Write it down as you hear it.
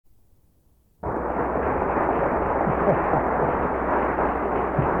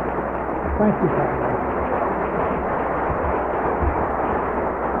Thank you, Pat.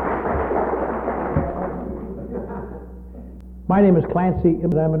 My name is Clancy,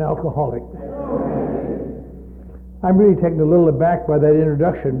 and I'm an alcoholic. I'm really taken a little aback by that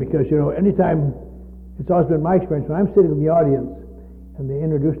introduction because, anytime, it's always been my experience, when I'm sitting in the audience and they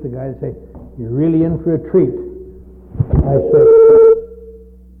introduce the guy, they say, "You're really in for a treat." I say,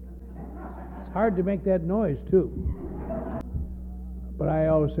 it's hard to make that noise, too. But I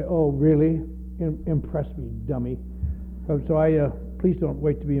always say, "Oh, really? Impress me, dummy." So please don't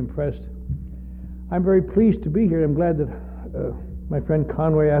wait to be impressed. I'm very pleased to be here. I'm glad that my friend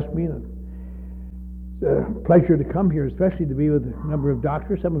Conway asked me. It's a pleasure to come here, especially to be with a number of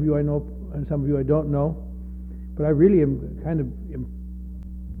doctors. Some of you I know, and some of you I don't know. But I really am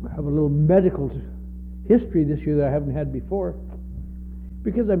have a little medical history this year that I haven't had before.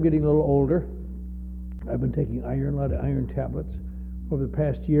 Because I'm getting a little older, I've been taking a lot of iron tablets over the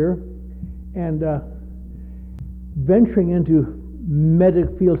past year, and venturing into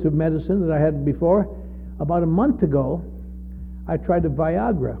fields of medicine that I hadn't before. About a month ago, I tried a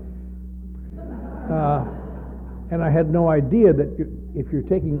Viagra, and I had no idea that if you're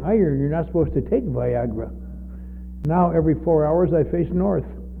taking iron, you're not supposed to take Viagra. Now, every 4 hours, I face north.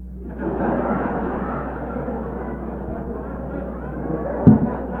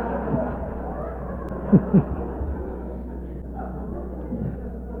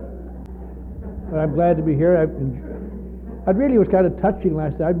 But I'm glad to be here. I really was kind of touching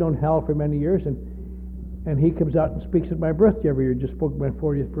last night. I've known Hal for many years, and he comes out and speaks at my birthday every year. Just spoke at my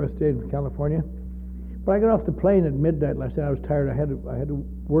 40th birthday in California. But I got off the plane at midnight last night. I was tired. I had to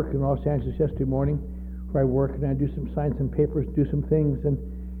work in Los Angeles yesterday morning, where I work, and I do sign some papers, do some things, and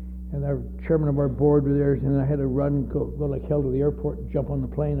our chairman of our board was there, and I had to go like hell to the airport and jump on the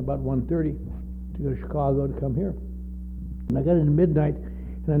plane about 1:30 to go to Chicago to come here. And I got in at midnight,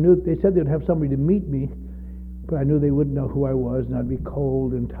 and I knew they said they'd have somebody to meet me, but I knew they wouldn't know who I was, and I'd be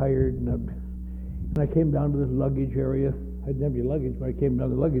cold and tired, and I came down to the luggage area. I didn't have any luggage, but I came down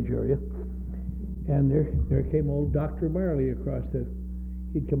to the luggage area, and there came old Dr. Marley across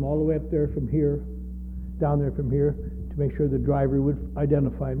he'd come all the way up there from here, down there from here, to make sure the driver would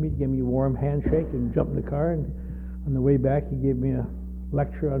identify me. He gave me a warm handshake and jumped in the car, and on the way back he gave me a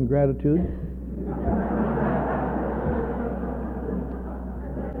lecture on gratitude.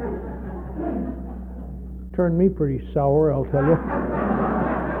 Turned me pretty sour, I'll tell you.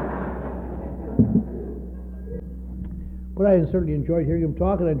 But I certainly enjoyed hearing him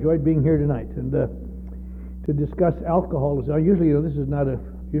talk, and I enjoyed being here tonight and to discuss alcoholism. Usually, this is not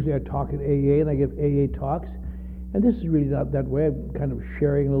usually I talk at AA and I give AA talks, and this is really not that way. I'm kind of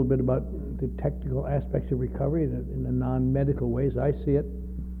sharing a little bit about the technical aspects of recovery in the non-medical ways I see it.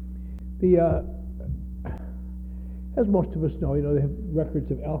 As most of us know, they have records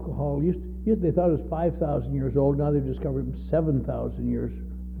of alcohol. They thought it was 5,000 years old. Now they've discovered 7,000 years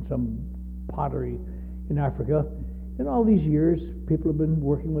in some pottery in Africa. In all these years, people have been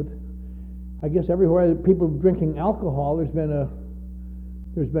working with, I guess everywhere that people drinking alcohol, there's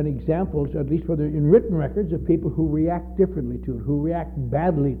been examples, at least whether in written records, of people who react differently to it, who react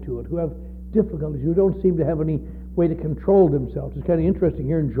badly to it, who have difficulties, who don't seem to have any way to control themselves. It's kind of interesting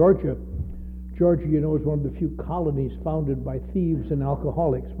here in Georgia. Georgia, is one of the few colonies founded by thieves and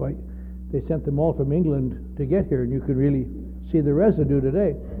alcoholics. They sent them all from England to get here, and you could really see the residue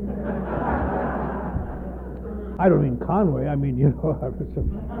today. I don't mean Conway, I mean,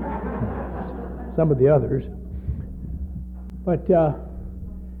 some of the others. But,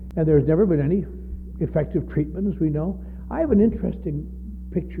 and there's never been any effective treatment, as we know. I have an interesting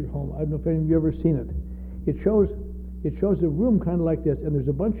picture home. I don't know if any of you have ever seen it. It shows a room kind of like this, and there's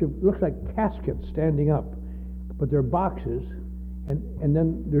a bunch of, looks like caskets standing up, but they're boxes, and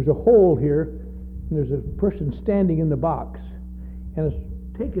then there's a hole here, and there's a person standing in the box, and it's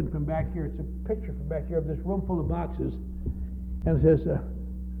taken from back here. It's a picture from back here of this room full of boxes, and it says,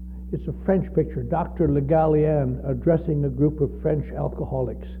 it's a French picture, Dr. Le Gallienne addressing a group of French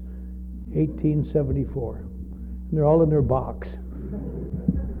alcoholics, 1874. And they're all in their box.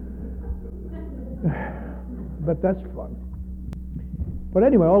 But that's fun. But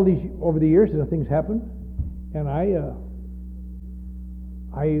anyway, all these, over the years, things happen, and I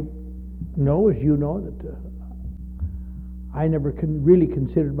know, as you know, that I never really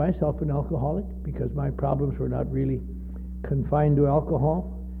considered myself an alcoholic because my problems were not really confined to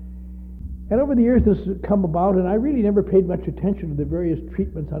alcohol. And over the years, this has come about, and I really never paid much attention to the various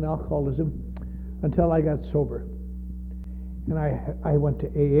treatments on alcoholism until I got sober. And I went to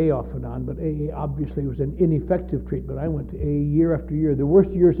AA off and on, but AA obviously was an ineffective treatment. I went to AA year after year. The worst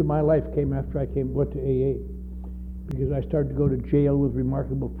years of my life came after I went to AA because I started to go to jail with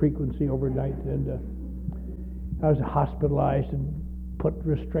remarkable frequency overnight, and I was hospitalized and put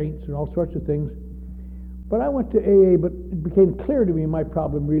restraints and all sorts of things. But I went to AA, but it became clear to me my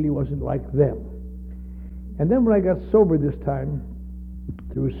problem really wasn't like them. And then when I got sober this time,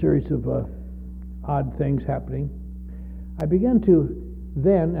 through a series of odd things happening, I began to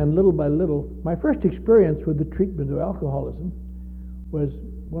then, and little by little, my first experience with the treatment of alcoholism was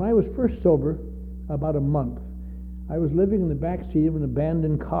when I was first sober, about a month. I was living in the back seat of an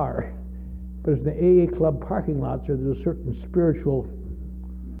abandoned car, but it's the AA club parking lot, so there's a certain spiritual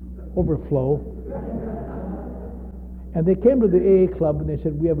overflow. And they came to the AA club and they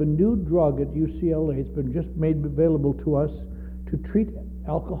said, we have a new drug at UCLA. It's been just made available to us to treat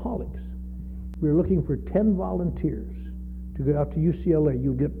alcoholics. We're looking for 10 volunteers to go out to UCLA.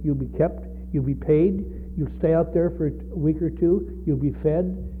 You'll be kept, you'll be paid, you'll stay out there for a week or two, you'll be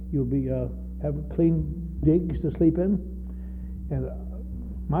fed, you'll be have clean digs to sleep in. And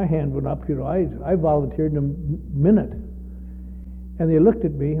my hand went up, I volunteered in a minute. And they looked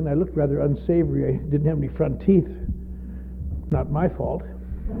at me, and I looked rather unsavory. I didn't have any front teeth. Not my fault.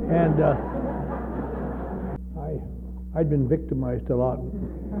 And I'd been victimized a lot,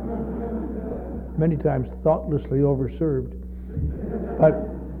 many times thoughtlessly overserved. But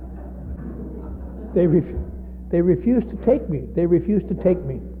they refused to take me. They refused to take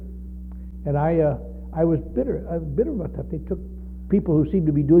me. And I was bitter. I was bitter about that. They took people who seemed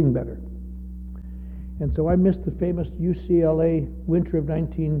to be doing better. And so I missed the famous UCLA winter of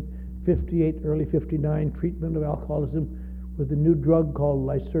 1958, early 59 treatment of alcoholism with a new drug called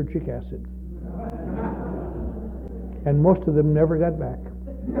lysergic acid. And most of them never got back.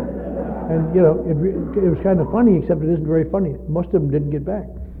 And it was kind of funny, except it isn't very funny. Most of them didn't get back.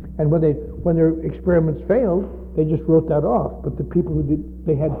 And when their experiments failed, they just wrote that off. But the people who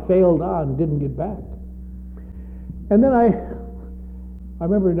they had failed on didn't get back. And then I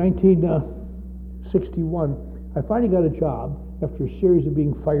remember in 1961, I finally got a job after a series of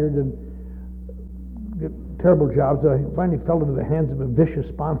being fired and terrible jobs. I finally fell into the hands of a vicious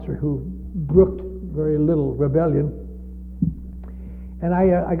sponsor who brooked very little rebellion. And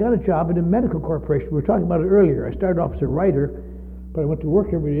I got a job in a medical corporation. We were talking about it earlier. I started off as a writer, but I went to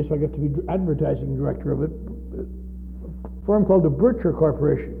work every day, so I got to be advertising director of it. A firm called the Bircher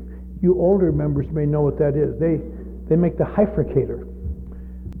Corporation. You older members may know what that is. They make the Hyfricator,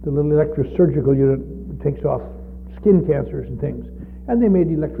 the little electrosurgical unit that takes off skin cancers and things. And they made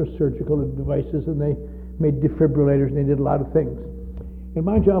electrosurgical devices, and they made defibrillators, and they did a lot of things. And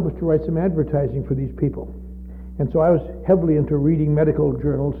my job was to write some advertising for these people. And so I was heavily into reading medical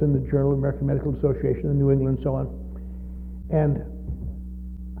journals in the Journal of the American Medical Association in New England and so on. And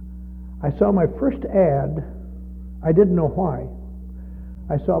I saw my first ad. I didn't know why.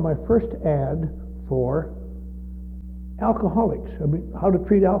 I saw my first ad for alcoholics. I mean, how to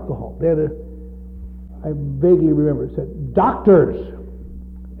treat alcohol. They had I vaguely remember, it said, "Doctors,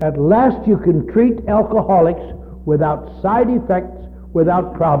 at last you can treat alcoholics without side effects,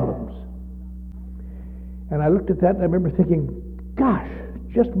 without problems." And I looked at that and I remember thinking, gosh,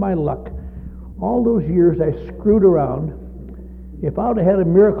 just my luck. All those years I screwed around. If I would have had a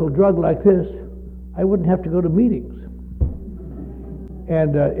miracle drug like this, I wouldn't have to go to meetings.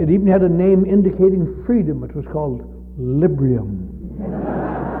 And it even had a name indicating freedom. It was called Librium.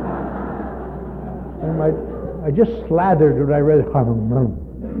 And I just slathered when I read it.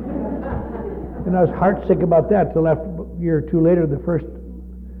 And I was heartsick about that till after a year or two later, the first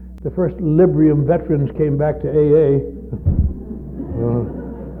Librium veterans came back to AA.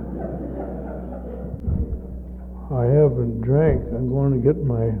 I haven't drank. I'm going to get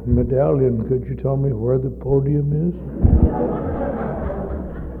my medallion. Could you tell me where the podium is?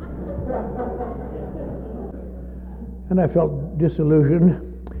 And I felt disillusioned.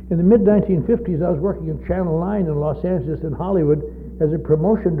 In the mid-1950s, I was working in Channel 9 in Los Angeles and Hollywood as a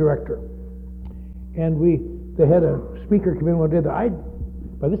promotion director. And they had a speaker come in one day that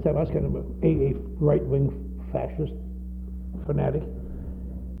by this time I was kind of an AA right-wing fascist fanatic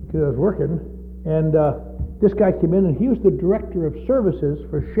because I was working. And this guy came in and he was the director of services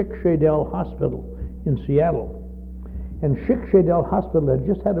for Schick-Shadel Hospital in Seattle. And Schick-Shadel Hospital had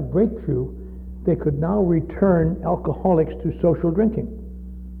just had a breakthrough. They could now return alcoholics to social drinking.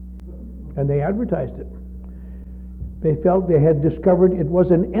 And they advertised it. They felt they had discovered it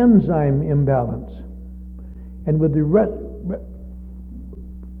was an enzyme imbalance. And with the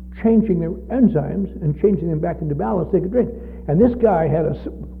changing their enzymes and changing them back into balance, they could drink. And this guy had a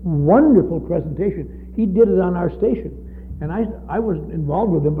wonderful presentation. He did it on our station. And I wasn't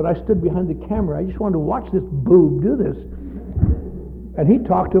involved with him, but I stood behind the camera. I just wanted to watch this boob do this. And he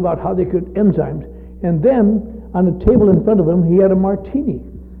talked about how they could enzymes. And then on the table in front of him, he had a martini.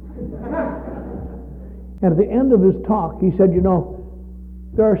 And at the end of his talk, he said,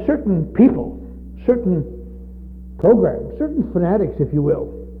 there are certain people, certain programs, certain fanatics, if you will,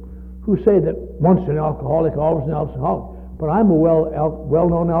 who say that once an alcoholic, always an alcoholic. But I'm a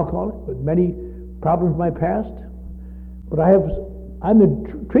well-known alcoholic with many problems in my past. But I'm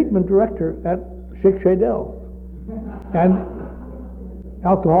the treatment director at Schick Shadel. And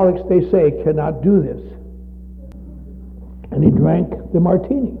alcoholics, they say, cannot do this. And he drank the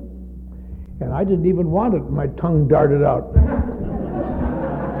martini. And I didn't even want it. My tongue darted out.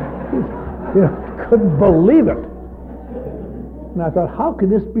 Couldn't believe it. And I thought, how can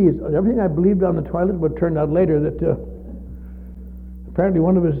this be? Everything I believed on the toilet would turn out later that apparently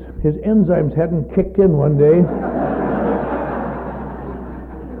one of his enzymes hadn't kicked in one day.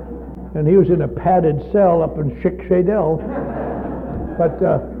 And he was in a padded cell up in Schick Shadel. But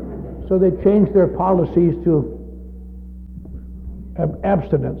so they changed their policies to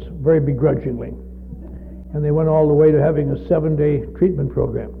abstinence very begrudgingly. And they went all the way to having a 7-day treatment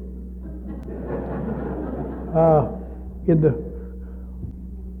program. In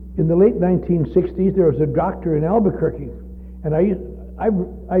the late 1960s, there was a doctor in Albuquerque, and I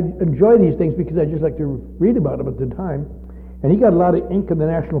enjoy these things because I just like to read about them at the time. And he got a lot of ink in the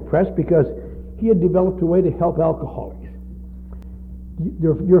national press because he had developed a way to help alcoholics.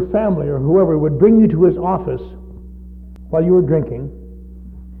 Your family or whoever would bring you to his office while you were drinking.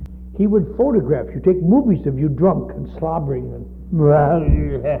 He would photograph you, take movies of you drunk and slobbering.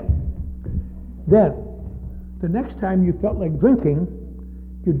 Then, the next time you felt like drinking,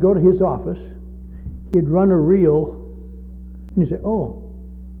 you'd go to his office, he'd run a reel, and you'd say, oh,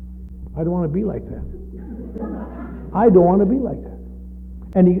 I don't want to be like that. I don't want to be like that.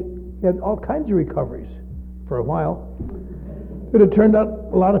 And he had all kinds of recoveries for a while. But it turned out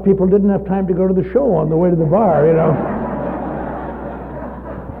a lot of people didn't have time to go to the show on the way to the bar,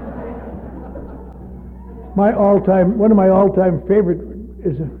 One of my all-time favorite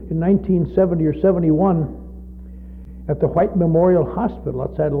is in 1970 or 71 at the White Memorial Hospital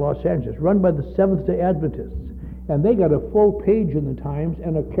outside of Los Angeles, run by the Seventh-day Adventists. And they got a full page in the Times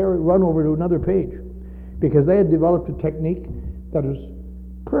and a run over to another page because they had developed a technique that was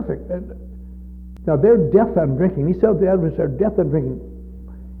perfect. Now, they're death on drinking. These Seventh-day Adventists are death on drinking.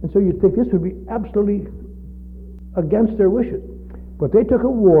 And so you'd think this would be absolutely against their wishes. But they took a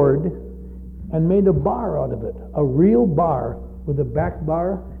ward and made a bar out of it, a real bar with a back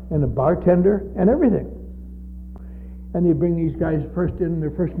bar and a bartender and everything. And they bring these guys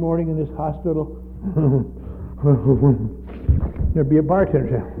their first morning in this hospital. There'd be a bartender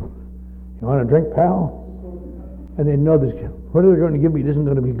saying, you want a drink, pal? And they know this, what they're going to give me isn't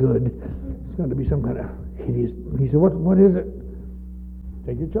going to be good. It's going to be some kind of hideous. He said, what is it?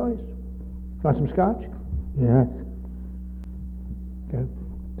 Take your choice. Want some scotch? Yeah. Okay.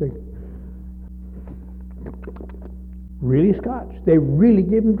 Take. Really scotch. They really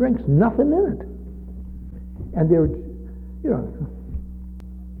gave them drinks, nothing in it. And they were,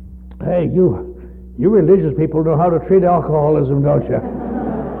 hey, you religious people know how to treat alcoholism, don't you?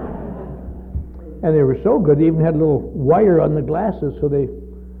 And they were so good, they even had a little wire on the glasses so they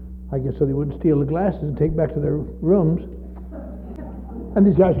wouldn't steal the glasses and take back to their rooms. And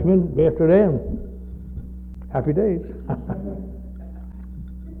these guys come in day after day and happy days.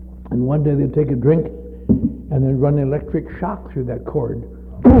 And one day they'd take a drink and then run an electric shock through that cord.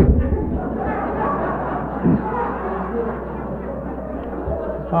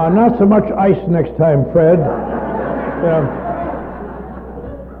 Not so much ice next time, Fred.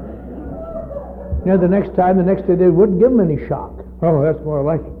 The next day they wouldn't give him any shock. Oh, that's more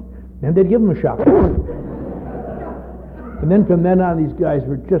like it. And they'd give him a shock. And then from then on, these guys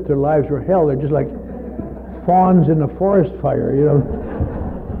their lives were hell. They're just like fawns in a forest fire,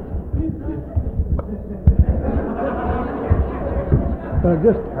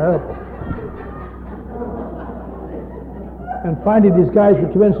 Just terrible. And finally, these guys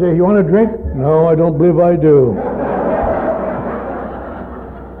would come in and say, you want a drink? No, I don't believe I do.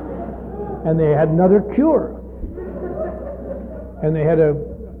 And they had another cure. And they had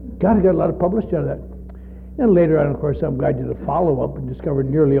got a lot of publicity out of that. And later on, of course, some guy did a follow-up and discovered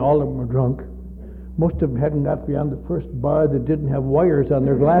nearly all of them were drunk. Most of them hadn't got beyond the first bar that didn't have wires on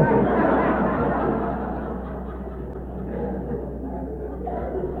their glasses.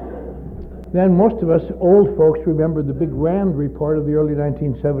 Then most of us old folks remember the big RAND report of the early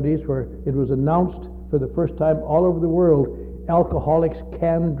 1970s where it was announced for the first time all over the world, alcoholics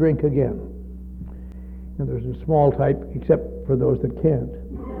can drink again. And there's a small type except for those that can't.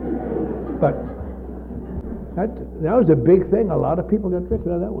 But that was a big thing. A lot of people got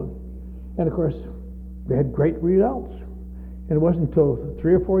drinking on that one. And of course, They had great results. And it wasn't until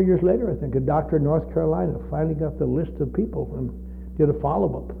 3 or 4 years later, I think, a doctor in North Carolina finally got the list of people and did a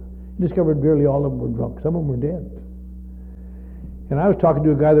follow-up. He discovered nearly all of them were drunk. Some of them were dead. And I was talking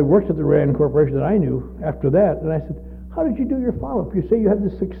to a guy that works at the Rand Corporation that I knew after that, and I said, how did you do your follow-up? You say you had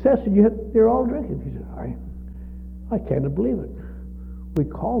this success and they're all drinking. He said, I can't believe it. We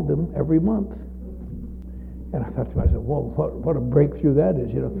called them every month. And I thought to myself, whoa, what a breakthrough that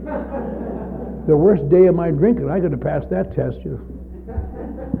is, you know. The worst day of my drinking, I could have passed that test, you know.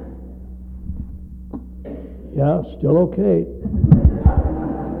 Yeah, still okay.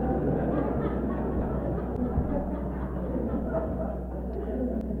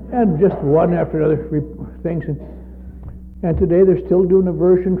 And just one after another things. And today they're still doing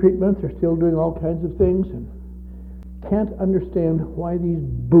aversion treatments. They're still doing all kinds of things. And can't understand why these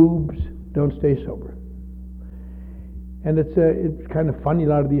boobs don't stay sober. And it's kind of funny, a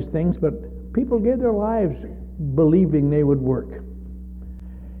lot of these things, but people gave their lives believing they would work.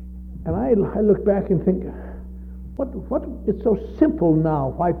 And I look back and think, what? It's so simple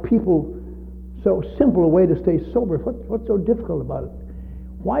now. Why people, so simple a way to stay sober. What's so difficult about it?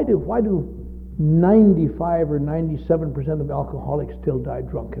 Why do 95 or 97% of alcoholics still die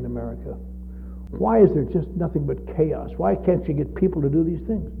drunk in America? Why is there just nothing but chaos? Why can't you get people to do these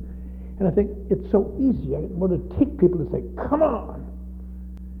things? And I think it's so easy. I want to take people to say, come on.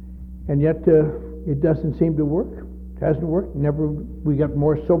 And yet it doesn't seem to work. It hasn't worked. We got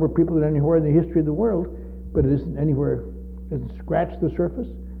more sober people than anywhere in the history of the world, but it isn't anywhere, it doesn't scratch the surface,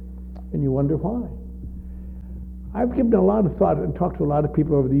 and you wonder why. I've given a lot of thought and talked to a lot of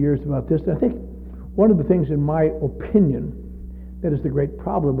people over the years about this. And I think one of the things, in my opinion, that is the great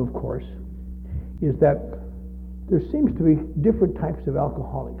problem, of course, is that there seems to be different types of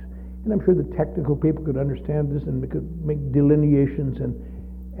alcoholics. And I'm sure the technical people could understand this and could make delineations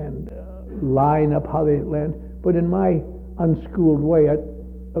and line up how they land. But in my unschooled way,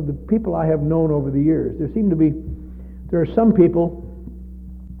 of the people I have known over the years, there are some people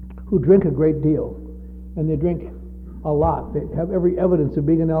who drink a great deal, and they drink a lot. They have every evidence of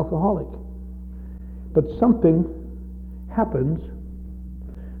being an alcoholic. But something happens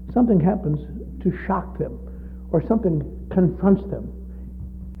to shock them, or something confronts them.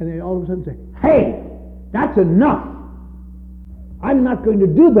 And they all of a sudden say, hey, that's enough. I'm not going to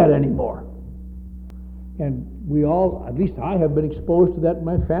do that anymore. And we all, at least I have been exposed to that in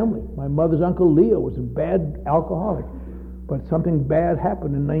my family. My mother's Uncle Leo was a bad alcoholic. But something bad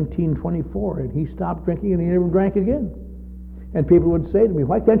happened in 1924, and he stopped drinking and he never drank again. And people would say to me,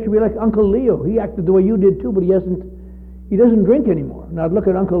 why can't you be like Uncle Leo? He acted the way you did too, but he doesn't drink anymore. And I'd look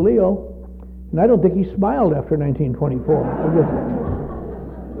at Uncle Leo, and I don't think he smiled after 1924.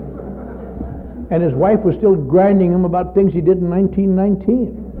 And his wife was still grinding him about things he did in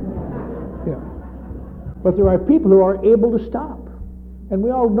 1919. Yeah. But there are people who are able to stop. And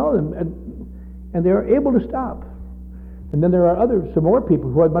we all know them. And they are able to stop. And then there are some more people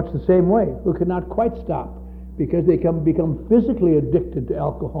who are much the same way, who cannot quite stop because they become physically addicted to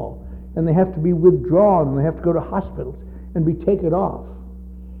alcohol. And they have to be withdrawn, and they have to go to hospitals and be taken off.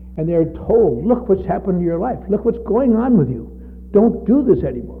 And they're told, look what's happened to your life. Look what's going on with you. Don't do this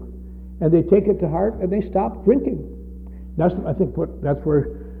anymore. And they take it to heart and they stop drinking. That's where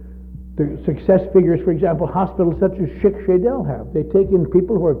the success figures, for example, hospitals such as Schick Shadel have. They take in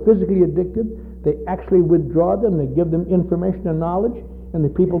people who are physically addicted, they actually withdraw them, they give them information and knowledge, and the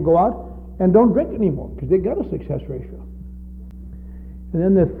people go out and don't drink anymore because they got a success ratio. And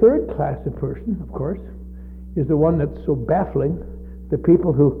then the third class of person, of course, is the one that's so baffling, the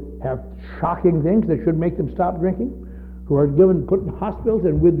people who have shocking things that should make them stop drinking, who are put in hospitals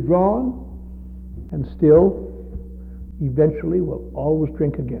and withdrawn, and still, eventually, will always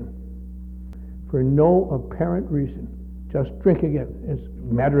drink again. For no apparent reason. Just drink again. It's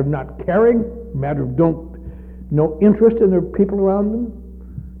a matter of not caring, a matter of no interest in the people around them,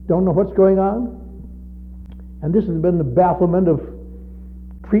 don't know what's going on. And this has been the bafflement of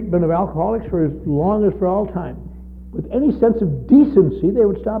treatment of alcoholics for as long as for all time. With any sense of decency, they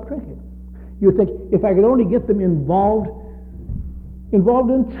would stop drinking. You would think, if I could only get them involved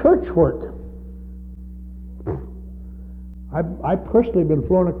in church work. I personally have been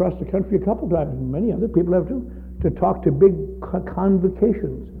flown across the country a couple times, and many other people have too, to talk to big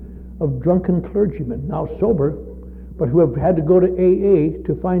convocations of drunken clergymen, now sober, but who have had to go to AA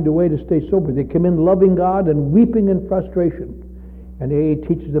to find a way to stay sober. They come in loving God and weeping in frustration. And AA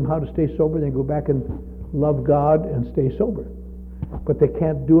teaches them how to stay sober. They go back and love God and stay sober. But they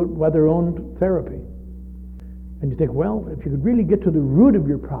can't do it by their own therapy. And you think, well, if you could really get to the root of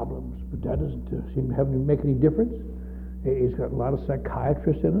your problems, but that doesn't seem to make any difference. AA's got a lot of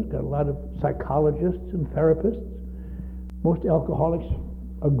psychiatrists in it, got a lot of psychologists and therapists. Most alcoholics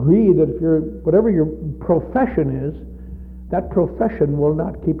agree that if whatever your profession is, that profession will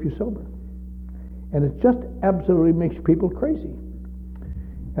not keep you sober. And it just absolutely makes people crazy.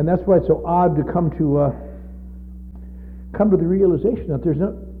 And that's why it's so odd to come to the realization that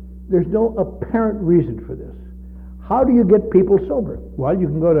there's no apparent reason for this. How do you get people sober? Well, you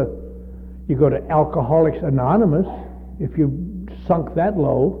go to Alcoholics Anonymous if you sunk that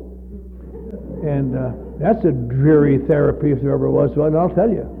low, and that's a dreary therapy if there ever was one. I'll tell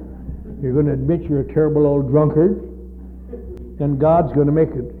you, you're going to admit you're a terrible old drunkard, then God's going to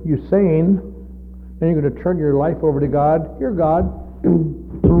make you sane. Then you're going to turn your life over to God. You're God.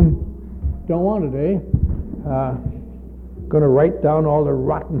 Don't want it, eh? Going to write down all the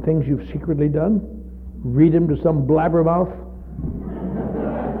rotten things you've secretly done? Read them to some blabbermouth?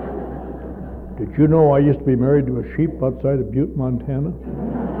 Did you know I used to be married to a sheep outside of Butte, Montana?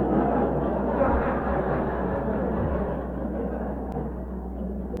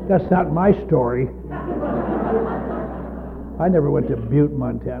 That's not my story. I never went to Butte,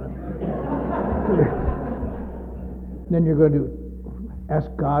 Montana. Then you're going to ask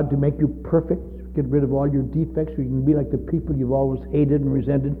God to make you perfect, get rid of all your defects so you can be like the people you've always hated and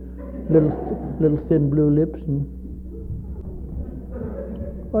resented, little thin blue lips. And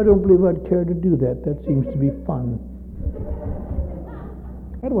I don't believe I'd care to do that. That seems to be fun.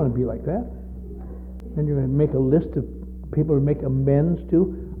 I don't want to be like that. And you're going to make a list of people to make amends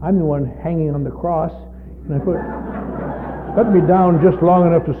to. I'm the one hanging on the cross, and I cut me down just long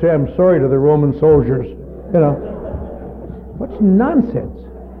enough to say I'm sorry to the Roman soldiers. You know, what's nonsense?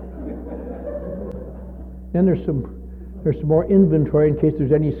 Then there's some more inventory in case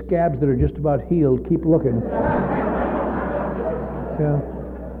there's any scabs that are just about healed. Keep looking. Yeah.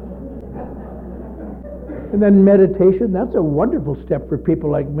 And then meditation, that's a wonderful step for people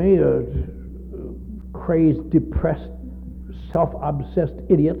like me, a crazed, depressed, self-obsessed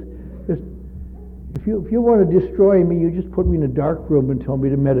idiot. If you want to destroy me, you just put me in a dark room and tell me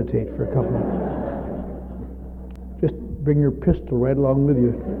to meditate for a couple of minutes. Just bring your pistol right along with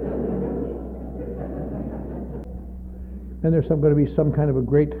you. And there's going to be some kind of a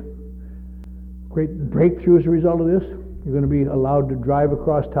great breakthrough as a result of this. You're going to be allowed to drive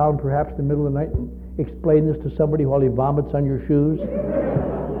across town perhaps in the middle of the night and explain this to somebody while he vomits on your shoes.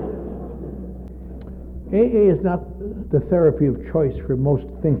 AA is not the therapy of choice for most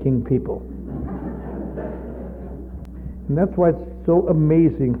thinking people. And that's why it's so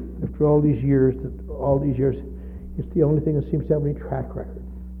amazing after all these years, it's the only thing that seems to have any track record.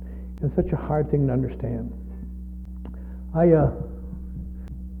 And it's such a hard thing to understand. I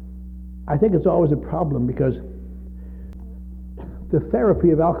think it's always a problem because the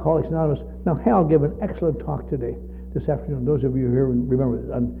therapy of Alcoholics Anonymous. Now, Hal gave an excellent talk today, this afternoon. Those of you here remember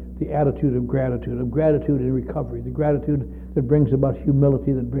this, on the attitude of gratitude in recovery, the gratitude that brings about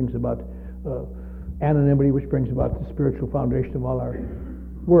humility, that brings about anonymity, which brings about the spiritual foundation of all our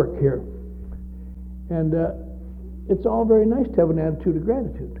work here. And it's all very nice to have an attitude of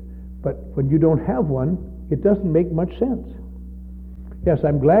gratitude, but when you don't have one, it doesn't make much sense. Yes,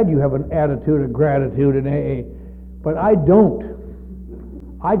 I'm glad you have an attitude of gratitude in AA, but I don't.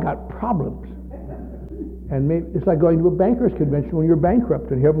 I got problems. And maybe it's like going to a bankers convention when you're bankrupt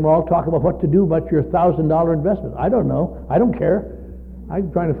and hear them all talk about what to do about your $1,000 investment. I don't know. I don't care.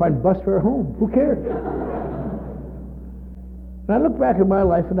 I'm trying to find bus fare home. Who cares? And I look back at my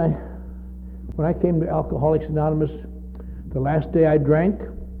life, and when I came to Alcoholics Anonymous, the last day I drank,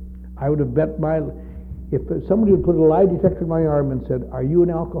 I would have bet if somebody would put a lie detector in my arm and said, "Are you an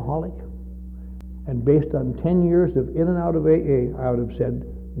alcoholic?" And based on 10 years of in and out of AA, I would have said,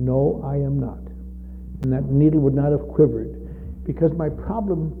 "No, I am not." And that needle would not have quivered, because my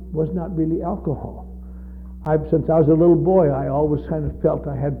problem was not really alcohol. Since I was a little boy, I always kind of felt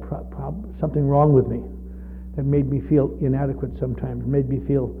I had something wrong with me that made me feel inadequate sometimes, made me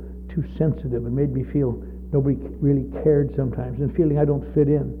feel too sensitive, and made me feel nobody really cared sometimes, and feeling I don't fit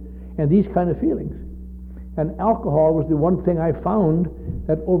in, and these kind of feelings. And alcohol was the one thing I found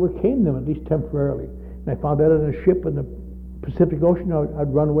that overcame them, at least temporarily. And I found that on a ship in the Pacific Ocean.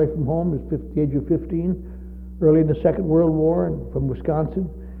 I'd run away from home at the age of 15, early in the Second World War, and from Wisconsin,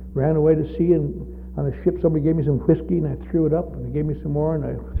 ran away to sea, and on the ship somebody gave me some whiskey, and I threw it up, and they gave me some more, and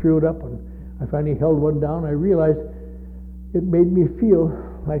I threw it up, and I finally held one down. I realized it made me feel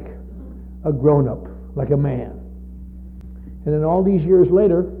like a grown-up, like a man. And then all these years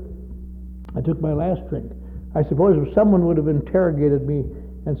later, I took my last drink. I suppose if someone would have interrogated me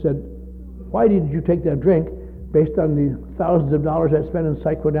and said, "Why did you take that drink?" based on the thousands of dollars I spent in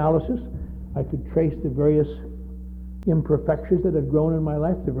psychoanalysis, I could trace the various imperfections that had grown in my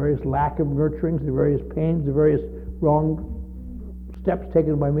life, the various lack of nurturings, the various pains, the various wrong steps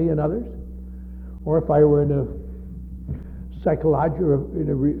taken by me and others, or if I were in a psychological or in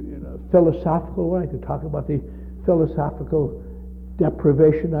a philosophical one, I could talk about the philosophical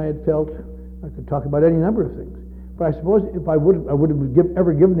deprivation I had felt. I could talk about any number of things. But I suppose if I wouldn't have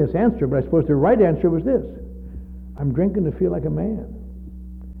ever given this answer, but I suppose the right answer was this: I'm drinking to feel like a man.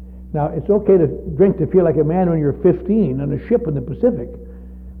 Now, it's okay to drink to feel like a man when you're 15 on a ship in the Pacific,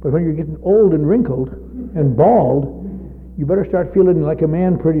 but when you're getting old and wrinkled and bald, you better start feeling like a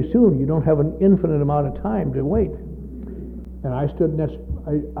man pretty soon. You don't have an infinite amount of time to wait. And I stood next.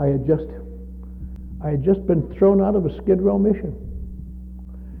 I had just been thrown out of a Skid Row mission.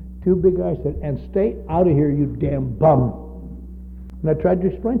 Two big guys said, "And stay out of here, you damn bum." And I tried to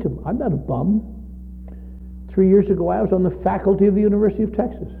explain to them, I'm not a bum. 3 years ago, I was on the faculty of the University of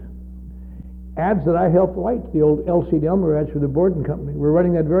Texas. Ads that I helped write, the old L.C. Delmer ads for the Borden Company, we're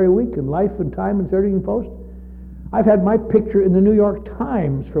running that very week in Life and Time and Thirteen Post. I've had my picture in the New York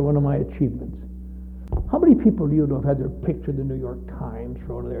Times for one of my achievements. How many people do you know have had their picture in the New York Times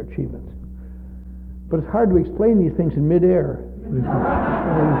for one of their achievements? But it's hard to explain these things in midair.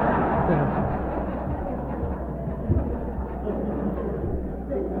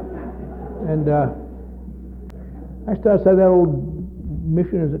 And I stood outside that old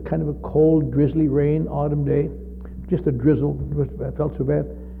mission as a kind of a cold, drizzly rain autumn day, just a drizzle. I felt so bad.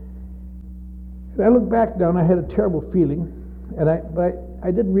 And I looked back down. I had a terrible feeling, but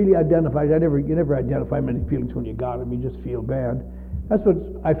I didn't really identify. You never identify many feelings when you got them. You just feel bad. That's what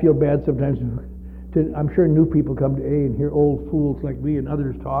I feel bad sometimes. I'm sure new people come to AA and hear old fools like me and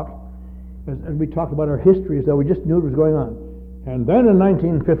others talk, as we talk about our history as though we just knew it was going on. And then in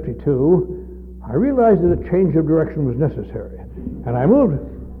 1952, I realized that a change of direction was necessary, and I moved.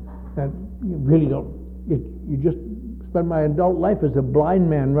 And you really don't. You just spend my adult life as a blind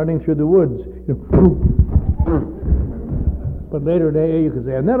man running through the woods. But later in AA, you could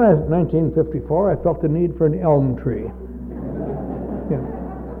say, and then in 1954, I felt the need for an elm tree.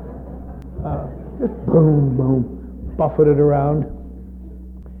 Just boom, boom, buffeted around.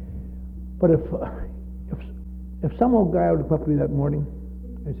 But if some old guy would come up to me that morning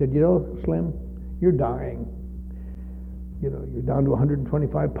and said, Slim, you're dying. You're down to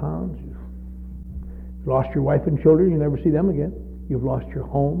 125 pounds. You've lost your wife and children. You never see them again. You've lost your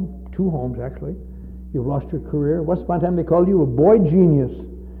home, 2 homes actually. You've lost your career. Once upon a time they called you a boy genius.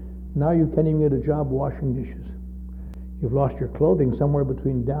 Now you can't even get a job washing dishes. You've lost your clothing somewhere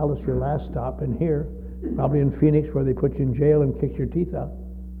between Dallas, your last stop, and here, probably in Phoenix, where they put you in jail and kicked your teeth out.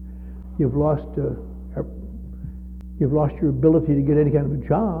 You've lost your ability to get any kind of a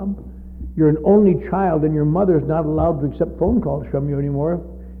job. You're an only child, and your mother's not allowed to accept phone calls from you anymore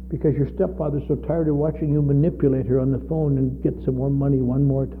because your stepfather's so tired of watching you manipulate her on the phone and get some more money one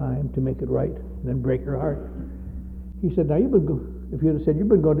more time to make it right, and then break her heart. He said, now if you'd have said, you've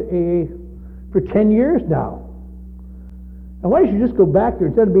been going to AA for 10 years now. And why don't you just go back there,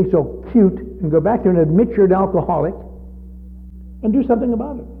 instead of being so cute, and go back there and admit you're an alcoholic and do something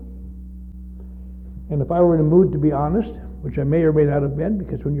about it? And if I were in a mood to be honest, which I may or may not have been,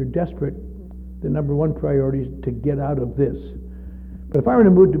 because when you're desperate, the number one priority is to get out of this. But if I were in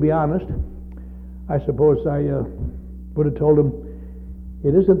a mood to be honest, I suppose I would have told him,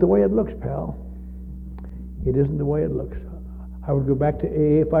 it isn't the way it looks, pal. It isn't the way it looks. I would go back to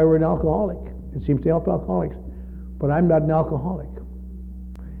AA if I were an alcoholic. It seems to help alcoholics. But I'm not an alcoholic.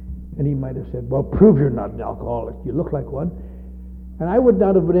 And he might have said, well, prove you're not an alcoholic. You look like one. And I would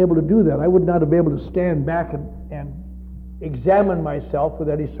not have been able to do that. I would not have been able to stand back and examine myself with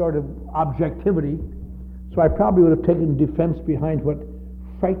any sort of objectivity. So I probably would have taken defense behind what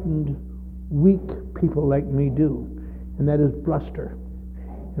frightened, weak people like me do. And that is bluster.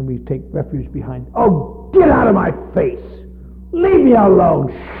 And we take refuge behind, oh, get out of my face! Leave me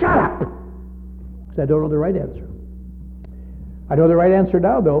alone! Shut up! Because I don't know the right answer. I know the right answer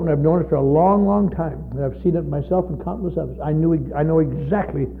now, though, and I've known it for a long, long time. And I've seen it myself and countless others. I know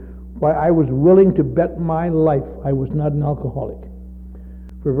exactly why I was willing to bet my life I was not an alcoholic.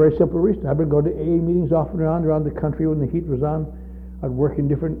 For a very simple reason. I've been going to AA meetings off and around the country when the heat was on. I'd work in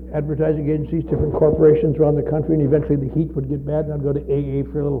different advertising agencies, different corporations around the country, and eventually the heat would get bad, and I'd go to AA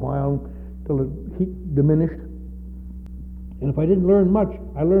for a little while until the heat diminished. And if I didn't learn much,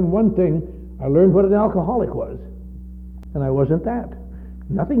 I learned one thing. I learned what an alcoholic was. And I wasn't that.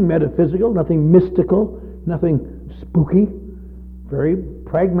 Nothing metaphysical, nothing mystical, nothing spooky, very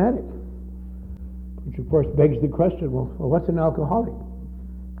pragmatic. Which of course begs the question, well, what's an alcoholic?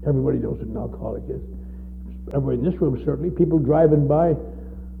 Everybody knows what an alcoholic is. Everybody in this room certainly. People driving by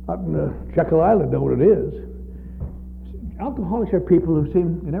out in Jekyll Island know what it is. alcoholics are people who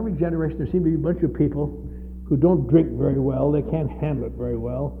seem, in every generation, there seem to be a bunch of people who don't drink very well. They can't handle it very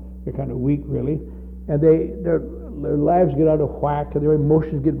well. They're kind of weak, really. And their lives get out of whack, and their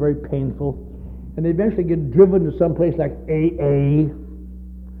emotions get very painful. And they eventually get driven to some place like AA.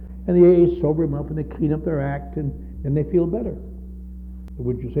 And the AA sober them up, and they clean up their act, and they feel better.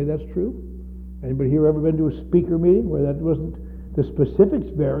 Would you say that's true? Anybody here ever been to a speaker meeting where that wasn't, the specifics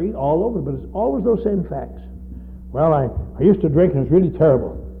vary all over, but it's always those same facts. Well, I used to drink, and it was really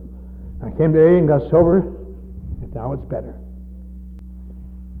terrible. I came to AA and got sober, and now it's better.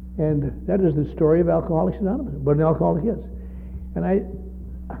 And that is the story of Alcoholics Anonymous, what an alcoholic is. And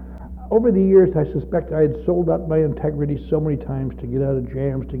over the years, I suspect I had sold out my integrity so many times to get out of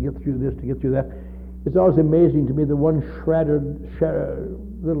jams, to get through this, to get through that. It's always amazing to me the one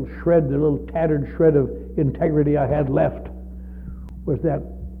little tattered shred of integrity I had left was that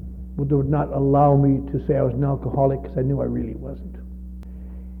would not allow me to say I was an alcoholic, because I knew I really wasn't.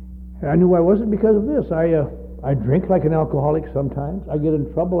 And I knew I wasn't because of this. I drink like an alcoholic sometimes. I get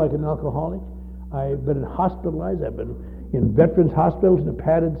in trouble like an alcoholic. I've been hospitalized. I've been in veterans hospitals in a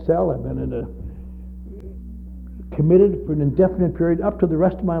padded cell. I've been committed for an indefinite period, up to the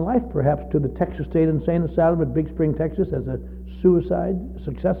rest of my life, perhaps, to the Texas State Insane Asylum at Big Spring, Texas, as a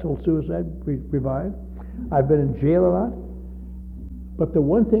successful suicide revived. I've been in jail a lot. But the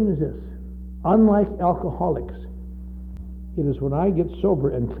one thing is this: unlike alcoholics, it is when I get sober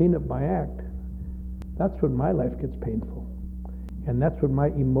and clean up my act, that's when my life gets painful. And that's when my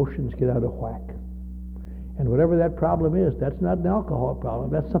emotions get out of whack. And whatever that problem is, that's not an alcohol problem.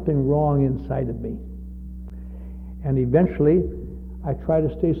 That's something wrong inside of me. And eventually, I try to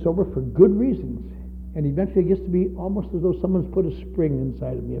stay sober for good reasons. And eventually it gets to be almost as though someone's put a spring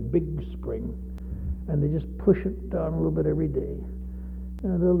inside of me, a big spring. And they just push it down a little bit every day.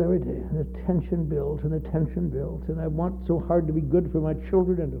 And a little every day. And the tension builds, and the tension builds. And I want so hard to be good for my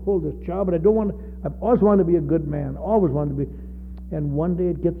children and to hold this job, but I've always wanted to be a good man, always wanted to be. And one day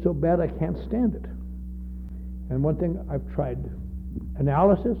it gets so bad I can't stand it. And one thing, I've tried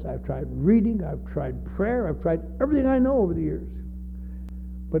analysis, I've tried reading, I've tried prayer, I've tried everything I know over the years.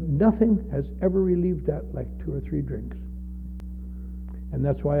 But nothing has ever relieved that like 2 or 3 drinks. And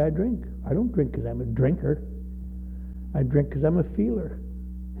that's why I drink. I don't drink because I'm a drinker. I drink because I'm a feeler.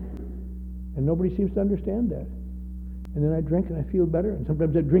 And nobody seems to understand that. And then I drink and I feel better. And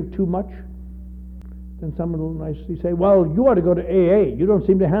sometimes I drink too much. Then someone will nicely say, well, you ought to go to AA. You don't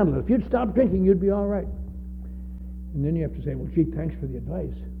seem to handle it. If you'd stop drinking, you'd be all right. And then you have to say, well, gee, thanks for the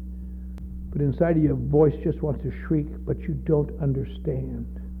advice. But inside of you, a voice just wants to shriek, but you don't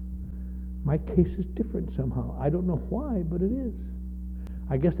understand. My case is different somehow. I don't know why, but it is.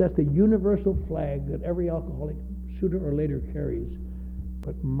 I guess that's the universal flag that every alcoholic sooner or later carries.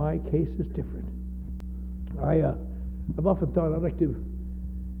 But my case is different. I've often thought I'd like to,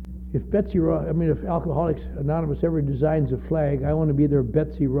 if Alcoholics Anonymous ever designs a flag, I want to be their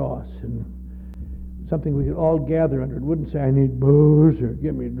Betsy Ross, and something we could all gather under. It wouldn't say, I need booze or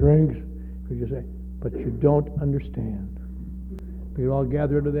give me drinks. We could say, but you don't understand. We could all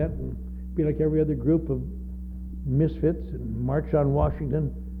gather under that and be like every other group of misfits and march on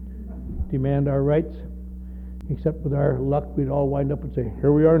Washington, demand our rights. Except with our luck, we'd all wind up and say,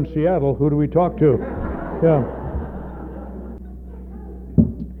 here we are in Seattle, who do we talk to? Yeah.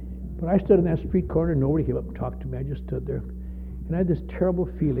 But I stood in that street corner, nobody came up and talked to me. I just stood there. And I had this terrible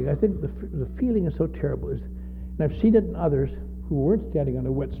feeling. I think the feeling is so terrible. And I've seen it in others who weren't standing on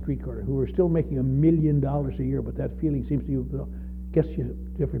a wet street corner, who were still making $1 million a year, but that feeling seems to get you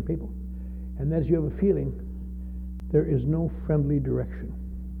different people. And as you have a feeling, there is no friendly direction.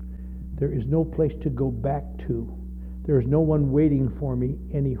 There is no place to go back to. There is no one waiting for me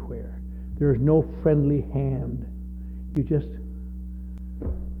anywhere. There is no friendly hand. You just,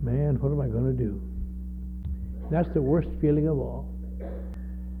 man, what am I going to do? That's the worst feeling of all.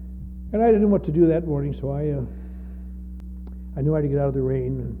 And I didn't know what to do that morning, so I knew I had to get out of the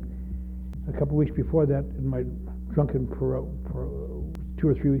rain. And a couple of weeks before that, in my drunken 2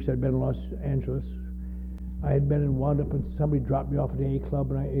 or 3 weeks I'd been in Los Angeles, I had been and wound up, and somebody dropped me off at an AA club,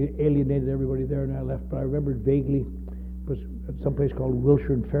 and I alienated everybody there, and I left. But I remembered vaguely, it was at some place called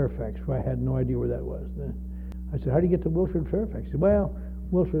Wilshire and Fairfax, where I had no idea where that was. I said, how do you get to Wilshire and Fairfax? He said, well,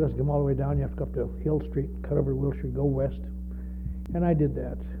 Wilshire doesn't come all the way down. You have to go up to Hill Street, cut over to Wilshire, go west. And I did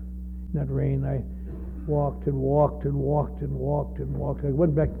that. In that rain, I walked and walked and walked and walked and walked. I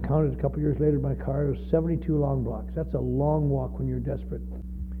went back and counted a couple of years later in my car. It was 72 long blocks. That's a long walk when you're desperate.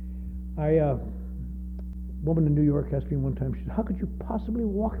 A woman in New York asked me one time, she said, how could you possibly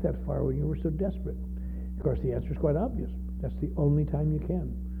walk that far when you were so desperate? Of course, the answer is quite obvious. That's the only time you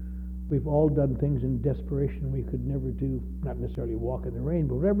can. We've all done things in desperation we could never do, not necessarily walk in the rain,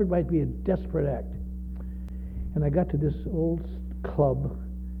 but whatever it might be, a desperate act. And I got to this old club,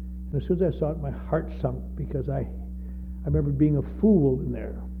 and as soon as I saw it, my heart sunk, because I remember being a fool in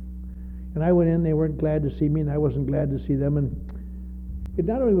there. And I went in, they weren't glad to see me, and I wasn't glad to see them. And it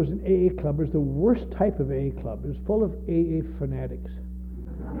not only was an AA club, it was the worst type of AA club. It was full of AA fanatics.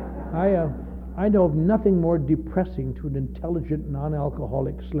 I know of nothing more depressing to an intelligent,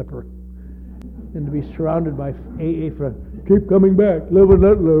 non-alcoholic slipper than to be surrounded by AA for keep coming back, live and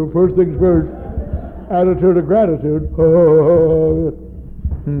let live, first things first, attitude of gratitude.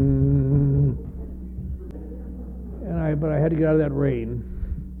 But I had to get out of that rain.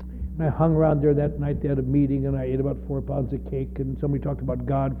 And I hung around there that night. They had a meeting, and I ate about 4 pounds of cake, and somebody talked about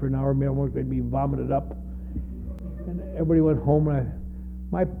God for an hour. It almost made me vomit it up. And everybody went home, and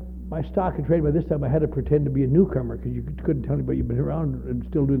my stock and trade, by this time I had to pretend to be a newcomer, because you couldn't tell anybody you've been around and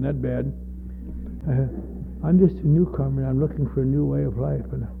still doing that bad. I'm just a newcomer, and I'm looking for a new way of life,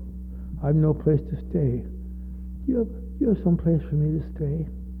 and I've no place to stay. You have some place for me to stay?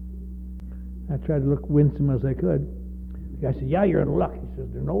 I tried to look winsome as I could. The guy said, yeah, you're in luck. He says,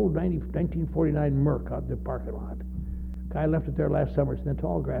 there's an old 1949 Merc out in the parking lot. Guy left it there last summer. It's in the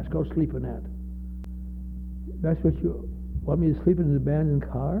tall grass. Go sleep in that. That's what you want me to sleep in an abandoned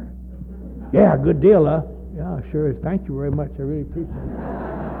car? Yeah, good deal, huh? Yeah, sure. Thank you very much. I really appreciate it.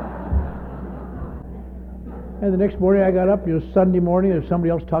 And the next morning I got up, Sunday morning, there was somebody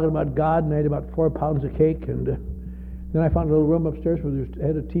else talking about God, and I ate about 4 pounds of cake, and then I found a little room upstairs where they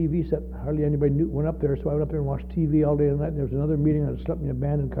had a TV set. Hardly anybody went up there, so I went up there and watched TV all day and night. And there was another meeting. I slept in an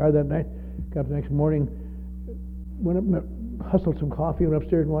abandoned car that night. Got up the next morning, went up and hustled some coffee, went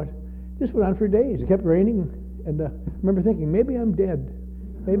upstairs and watched. This went on for days. It kept raining, and I remember thinking, maybe I'm dead.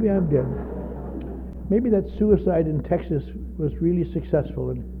 Maybe I'm dead. Maybe that suicide in Texas was really successful,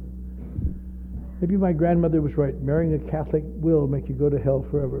 and maybe my grandmother was right. Marrying a Catholic will make you go to hell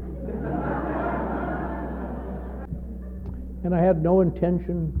forever. And I had no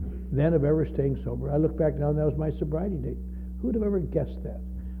intention then of ever staying sober. I look back now, and that was my sobriety date. Who would have ever guessed that?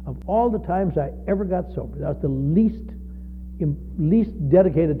 Of all the times I ever got sober, that was the least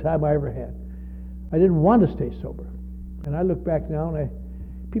dedicated time I ever had. I didn't want to stay sober. And I look back now, and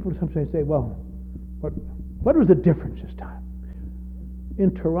people sometimes say, well, what was the difference this time?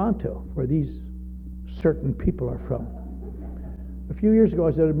 In Toronto, where these certain people are from, a few years ago I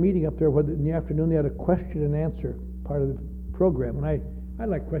was at a meeting up there where in the afternoon they had a question and answer part of the program, and I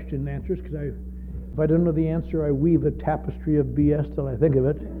like question and answers, because if I don't know the answer, I weave a tapestry of BS till I think of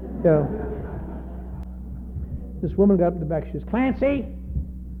it. This woman got up in the back. She says, Clancy,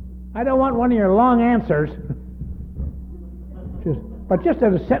 I don't want one of your long answers. But just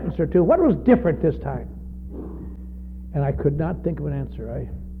as a sentence or two, what was different this time? And I could not think of an answer. I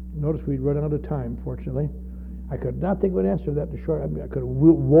noticed we'd run out of time, fortunately. I could not think of an answer to that in short. I could have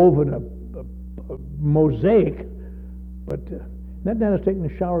woven a mosaic. But that night I was taking a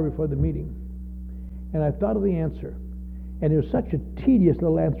shower before the meeting, and I thought of the answer, and it was such a tedious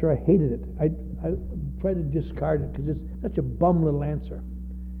little answer, I hated it. I tried to discard it because it's such a bum little answer.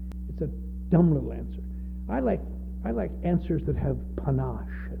 It's a dumb little answer. I like answers that have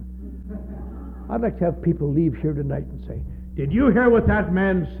panache. I'd like to have people leave here tonight and say, did you hear what that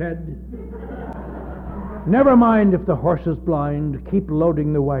man said? Never mind if the horse is blind, keep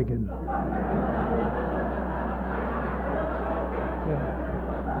loading the wagon.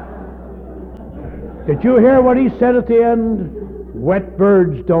 Did you hear what he said at the end? Wet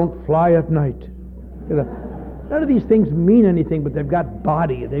birds don't fly at night. None of these things mean anything, but they've got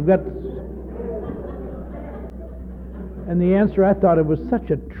body. And the answer, I thought it was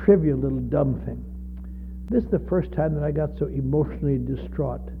such a trivial little dumb thing. This is the first time that I got so emotionally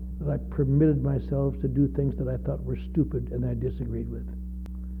distraught that I permitted myself to do things that I thought were stupid and I disagreed with.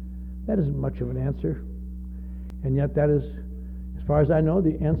 That isn't much of an answer. And yet that is, as far as I know,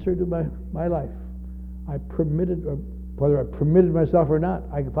 the answer to my life. I permitted, or whether I permitted myself or not,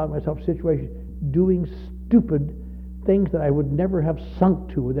 I found myself in situations doing stupid things that I would never have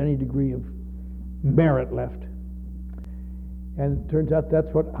sunk to with any degree of merit left. And it turns out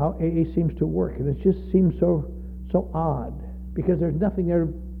that's how AA seems to work, and it just seems so odd, because there's nothing there to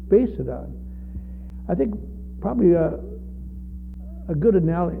base it on. I think probably a good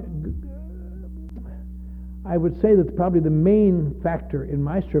analogy, I would say that probably the main factor in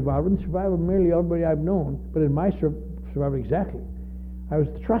my survival, and survival of merely everybody I've known, but in my survival exactly, I was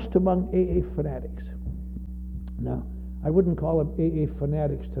thrust among AA fanatics. Now, I wouldn't call them AA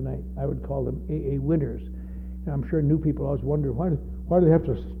fanatics tonight. I would call them AA winners. And I'm sure new people always wonder, why do they have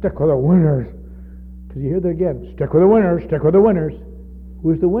to stick with the winners? Because you hear that again, stick with the winners, stick with the winners.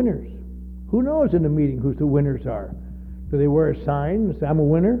 Who's the winners? Who knows in the meeting who the winners are? Do they wear a sign and say, I'm a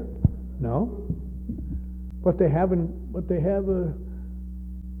winner? No. What they have, I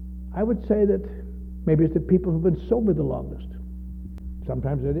would say that maybe it's the people who've been sober the longest.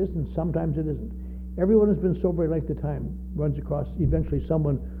 Sometimes it is, and sometimes it isn't. Everyone who's been sober a length of time runs across eventually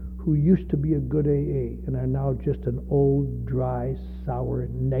someone who used to be a good AA and are now just an old, dry, sour,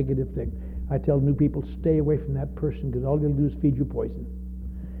 negative thing. I tell new people, stay away from that person because all they'll do is feed you poison.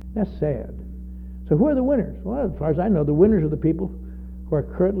 That's sad. So who are the winners? Well, as far as I know, the winners are the people who are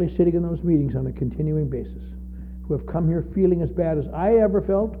currently sitting in those meetings on a continuing basis, who have come here feeling as bad as I ever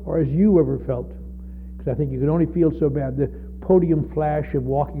felt or as you ever felt. Because I think you can only feel so bad. The podium flash of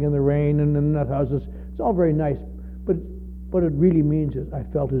walking in the rain and in nut houses, it's all very nice, but what it really means is I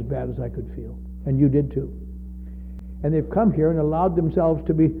felt as bad as I could feel, and you did too. And they've come here and allowed themselves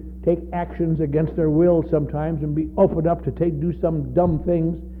to take actions against their will sometimes and be opened up to do some dumb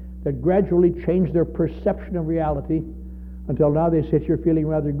things that gradually change their perception of reality until now they sit here feeling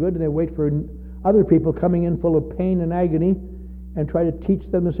rather good and they wait for other people coming in full of pain and agony and try to teach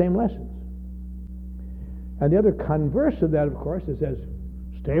them the same lessons. And the other converse of that, of course, is says,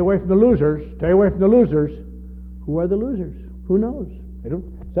 stay away from the losers, stay away from the losers. Who are the losers? Who knows?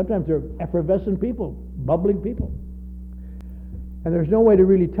 Sometimes they're effervescent people, bubbling people. And there's no way to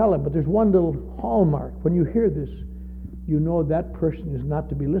really tell them, but there's one little hallmark. When you hear this, you know that person is not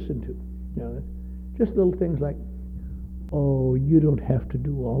to be listened to. You know, just little things like, oh, you don't have to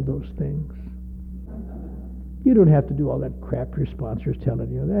do all those things. You don't have to do all that crap your sponsor's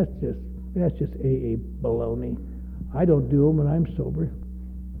telling you. That's just AA baloney. I don't do them when I'm sober.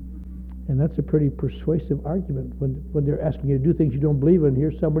 And that's a pretty persuasive argument when they're asking you to do things you don't believe in.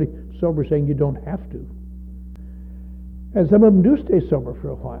 Here's somebody sober saying you don't have to. And some of them do stay sober for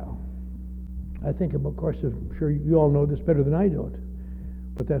a while. I think, of course, I'm sure you all know this better than I do it,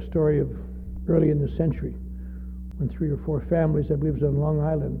 but that story of early in the century when 3 or 4 families, I believe it was on Long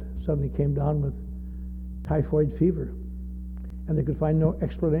Island, suddenly came down with typhoid fever. And they could find no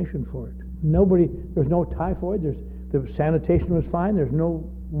explanation for it. There's no typhoid, the sanitation was fine, there's no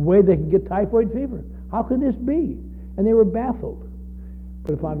way they could get typhoid fever. How could this be? And they were baffled.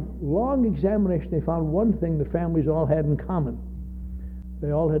 But upon long examination, they found one thing the families all had in common.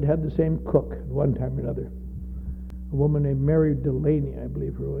 They all had the same cook at one time or another. A woman named Mary Delaney, I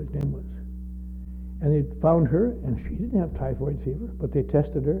believe her name was. And they found her, and she didn't have typhoid fever, but they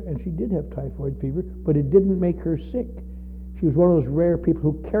tested her, and she did have typhoid fever, but it didn't make her sick. She was one of those rare people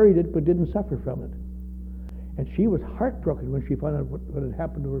who carried it but didn't suffer from it. And she was heartbroken when she found out what had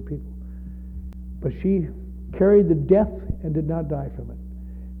happened to her people. But she carried the death and did not die from it.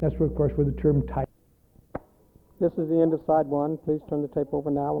 That's where, of course, where the term type. This is the end of side 1. Please turn the tape over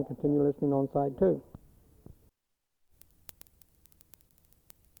now and continue listening on side 2.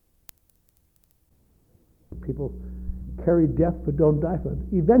 People carry death but don't die from it.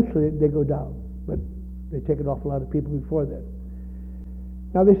 Eventually they go down, but they take an awful lot of people before that.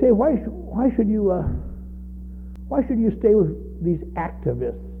 Now they say, why should you stay with these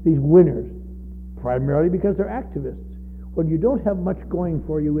activists, these winners? Primarily because they're activists. When you don't have much going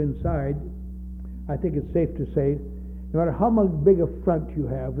for you inside, I think it's safe to say, no matter how much big a front you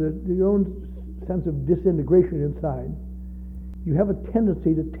have, your own sense of disintegration inside, you have a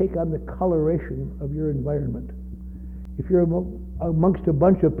tendency to take on the coloration of your environment. If you're amongst a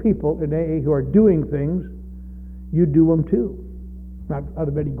bunch of people in AA who are doing things, you do them too. Not out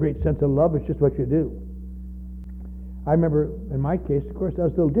of any great sense of love, it's just what you do. I remember, in my case, of course, that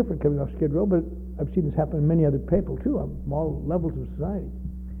was a little different coming off Skid Row, but I've seen this happen to many other people too, on all levels of society.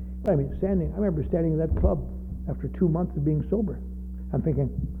 I remember standing in that club after 2 months of being sober. I'm thinking,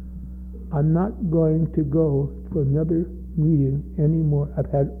 I'm not going to go to another meeting anymore. I've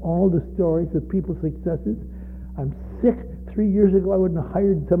had all the stories of people's successes. I'm sick. 3 years ago, I wouldn't have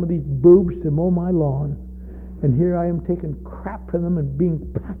hired some of these boobs to mow my lawn. And here I am taking crap from them and being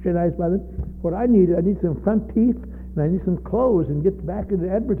patronized by them. What I need some front teeth, and I need some clothes and get back into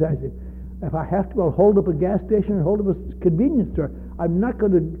advertising. If I have to, I'll hold up a gas station or hold up a convenience store. I'm not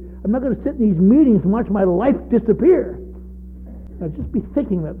going to sit in these meetings and watch my life disappear. Now just be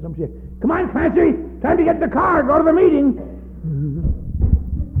thinking that. Somebody say, come on, Clancy, time to get in the car, go to the meeting.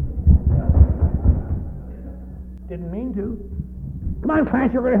 Didn't mean to. Come on,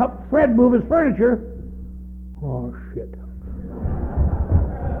 Clancy, we're going to help Fred move his furniture. Oh, shit.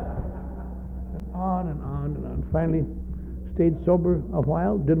 On and on and on. Finally, stayed sober a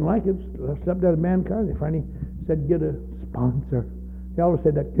while, didn't like it, slept out of a man's car. They finally said, get a sponsor. They always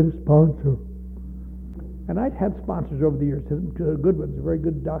said that, get a sponsor. And I'd had sponsors over the years, two good ones, a very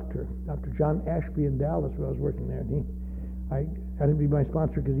good doctor, Dr. John Ashby in Dallas when I was working there. And I had him be my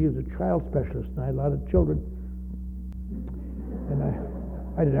sponsor because he was a child specialist, and I had a lot of children. And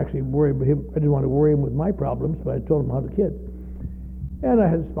I didn't actually worry about him. I didn't want to worry him with my problems, but I told him how the kids. And I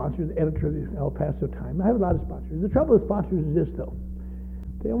had a sponsor, the editor of the El Paso Times. I have a lot of sponsors. The trouble with sponsors is this, though.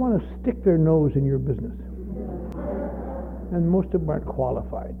 They want to stick their nose in your business. And most of them aren't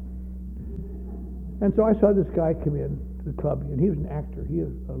qualified. And so I saw this guy come in to the club, and he was an actor. He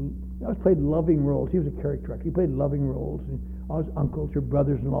always played loving roles. He was a character actor. He played loving roles. And all his uncles or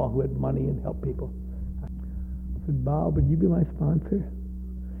brothers-in-law who had money and helped people. I said, Bob, would you be my sponsor?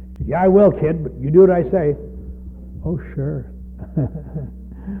 He said, yeah, I will, kid, but you do what I say. Oh, sure.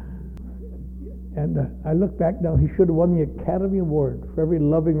 And I look back now, he should have won the Academy Award for every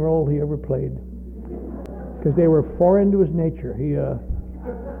loving role he ever played. Because they were foreign to his nature. He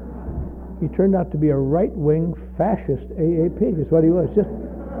turned out to be a right-wing fascist AA pig, is what he was.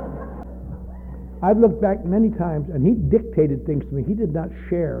 I've looked back many times, and he dictated things to me. He did not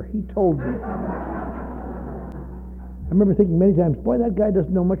share. He told me. I remember thinking many times, boy, that guy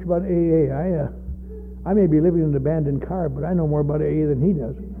doesn't know much about AA. I may be living in an abandoned car, but I know more about AA than he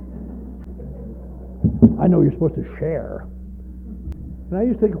does. I know you're supposed to share. And I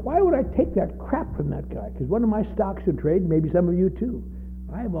used to think, why would I take that crap from that guy? Because one of my stocks in trade, maybe some of you too,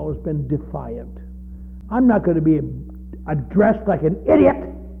 I have always been defiant. I'm not going to be addressed like an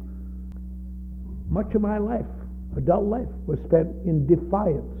idiot. Much of my life, adult life, was spent in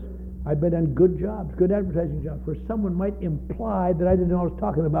defiance. I've been on good jobs, good advertising jobs, where someone might imply that I didn't know what I was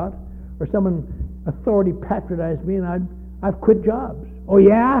talking about, or someone authority patronized me, and I've quit jobs. Oh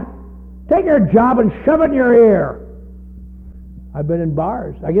yeah? Take your job and shove it in your ear. I've been in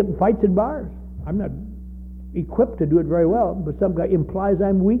bars. I get in fights in bars. I'm not equipped to do it very well, but some guy implies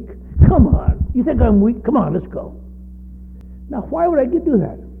I'm weak. Come on. You think I'm weak? Come on, let's go. Now, why would I do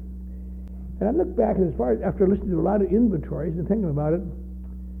that? And I look back, and as far as after listening to a lot of inventories and thinking about it,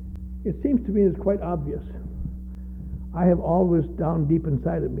 it seems to me it's quite obvious. I have always down deep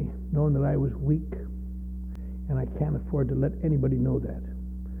inside of me known that I was weak, and I can't afford to let anybody know that.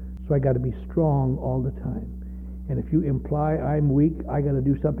 So I got to be strong all the time. And if you imply I'm weak, I got to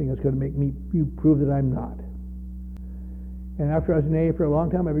do something that's going to make you prove that I'm not. And after I was in AA for a long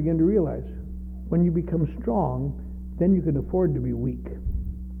time, I began to realize when you become strong, then you can afford to be weak.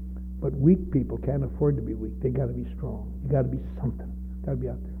 But weak people can't afford to be weak. They got to be strong. You got to be something. Got to be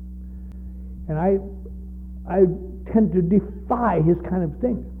out there. And I tend to defy his kind of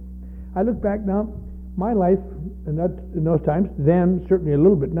thing. I look back now, my life, and that in those times, then certainly a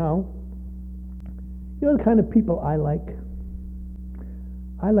little bit now. You know the kind of people I like?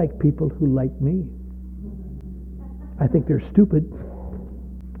 I like people who like me. I think they're stupid.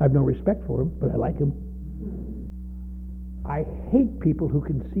 I have no respect for them, but I like them. I hate people who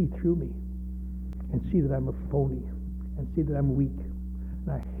can see through me and see that I'm a phony and see that I'm weak.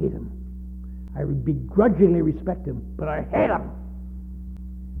 And I hate them. I begrudgingly respect him, but I hate him.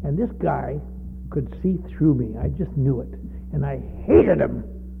 And this guy could see through me. I just knew it. And I hated him.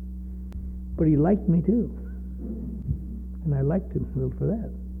 But he liked me too. And I liked him a little for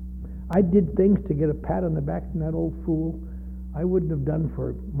that. I did things to get a pat on the back from that old fool I wouldn't have done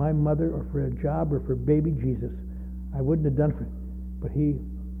for my mother or for a job or for baby Jesus. I wouldn't have done for him. But he,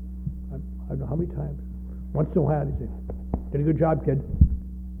 I don't know how many times, once in a while he'd say, did a good job, kid.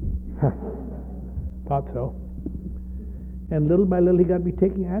 Thought so. And little by little he got me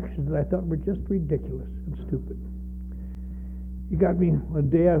taking actions that I thought were just ridiculous and stupid. He got me one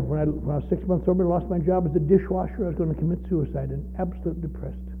day when I was 6 months sober, lost my job as a dishwasher. I was going to commit suicide in absolute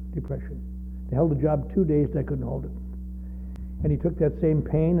depression. They held the job 2 days and I couldn't hold it. And he took that same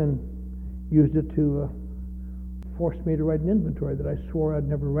pain and used it to force me to write an inventory that I swore I'd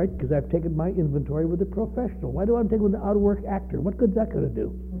never write because I've taken my inventory with a professional. Why do I take it with an out-of-work actor? What good's that going to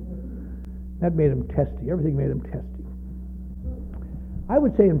do? That made him testy. Everything made him testy. I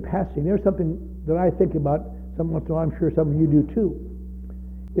would say in passing, there's something that I think about once in a while. I'm sure some of you do too.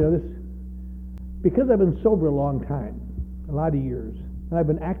 You know, because I've been sober a long time, a lot of years, and I've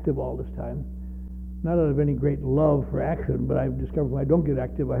been active all this time, not out of any great love for action, but I've discovered when I don't get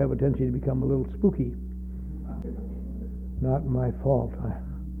active, I have a tendency to become a little spooky. Not my fault.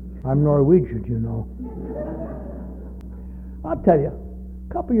 I'm Norwegian, you know. I'll tell you,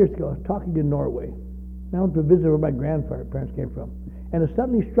 a couple of years ago, I was talking in Norway. I went to visit where my grandparents came from. And it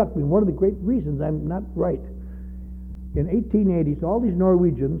suddenly struck me, one of the great reasons I'm not right. In 1880s, all these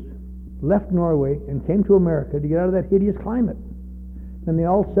Norwegians left Norway and came to America to get out of that hideous climate. And they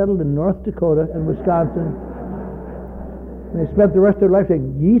all settled in North Dakota and Wisconsin. And they spent the rest of their life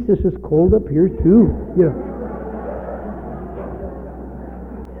saying, "Geez, this is cold up here too." You know.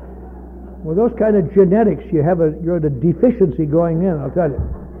 Well, those kind of genetics, you're at a deficiency going in, I'll tell you.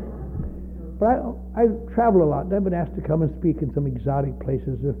 But I travel a lot, and I've been asked to come and speak in some exotic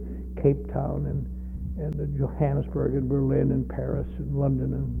places, Cape Town and Johannesburg and Berlin and Paris and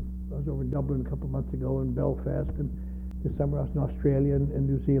London, and I was over in Dublin a couple of months ago, and Belfast, and this summer I was in Australia and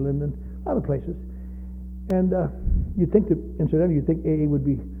New Zealand and other places. And you'd think that, incidentally, you'd think AA would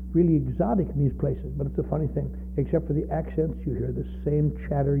be really exotic in these places, but it's a funny thing. Except for the accents you hear, the same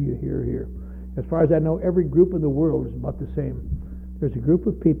chatter you hear here. As far as I know, every group in the world is about the same. There's a group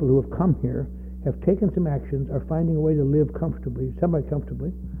of people who have come here, have taken some actions, are finding a way to live comfortably,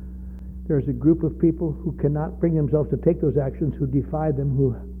 semi-comfortably. There's a group of people who cannot bring themselves to take those actions, who defy them,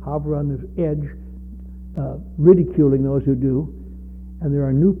 who hover on the edge, ridiculing those who do. And there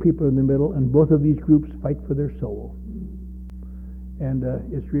are new people in the middle, and both of these groups fight for their soul. And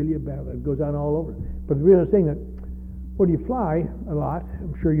it's really a battle. It goes on all over. But the real thing that when you fly a lot,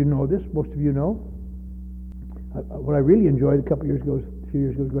 I'm sure you know this, most of you know. What I really enjoyed a few years ago,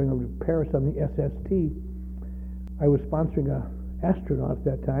 was going over to Paris on the SST. I was sponsoring an astronaut at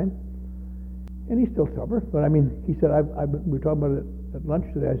that time, and he's still sober. But I mean, he said, we were talking about it at lunch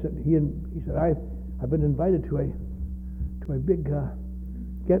today. I said, he said, I've been invited to a big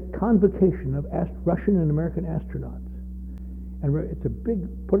convocation of Russian and American astronauts. And it's a big,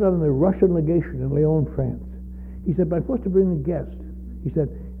 put it on the Russian legation in Lyon, France. He said, but I'm supposed to bring a guest. He said,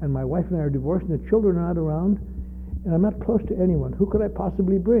 and my wife and I are divorced, and the children are not around, and I'm not close to anyone. Who could I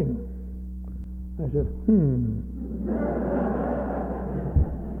possibly bring? I said,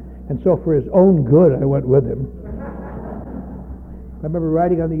 And so for his own good, I went with him. I remember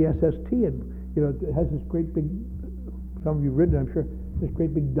riding on the SST, and it has this great big, some of you have ridden, I'm sure, this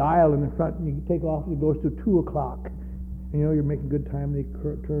great big dial in the front, and you can take off, and it goes to 2 o'clock. And you're making good time, they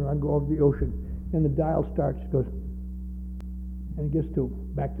turn around, go over the ocean, and the dial starts, it goes, and it gets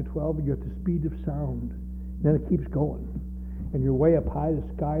back to 12, and you're at the speed of sound. And then it keeps going. And you're way up high, the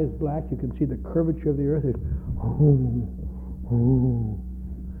sky is black, you can see the curvature of the earth. It's,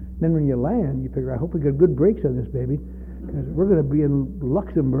 Then when you land, you figure, I hope we get good brakes on this baby, because we're going to be in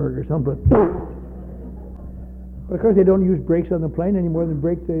Luxembourg or something. But of course, they don't use brakes on the plane any more than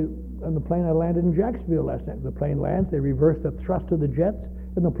brakes on the plane I landed in Jacksonville last night. The plane lands, they reverse the thrust of the jets,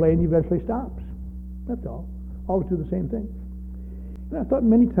 and the plane eventually stops. That's all. All do the same thing. And I've thought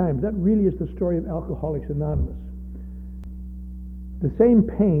many times, that really is the story of Alcoholics Anonymous. The same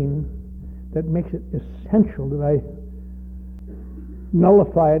pain that makes it essential that I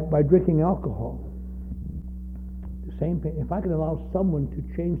nullify it by drinking alcohol. The same pain. If I can allow someone to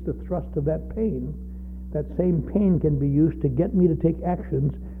change the thrust of that pain, that same pain can be used to get me to take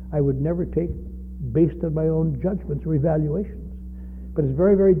actions I would never take based on my own judgments or evaluations. But it's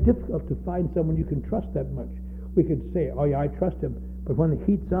very, very difficult to find someone you can trust that much. We could say, oh yeah, I trust him, but when the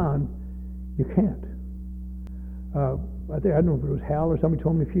heat's on, you can't. I don't know if it was Hal or somebody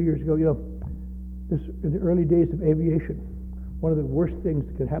told me a few years ago, in the early days of aviation, one of the worst things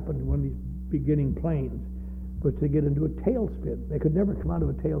that could happen to one of these beginning planes was to get into a tailspin. They could never come out of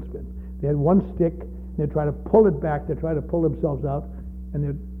a tailspin. They had one stick, and they'd try to pull it back, they'd try to pull themselves out, and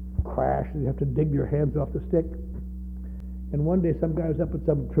they'd crash, and you'd have to dig your hands off the stick. And one day some guy was up at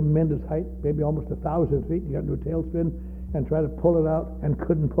some tremendous height, maybe almost 1,000 feet, he got into a tailspin and tried to pull it out and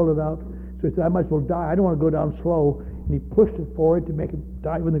couldn't pull it out. So he said, I might as well die, I don't want to go down slow. And he pushed it forward to make it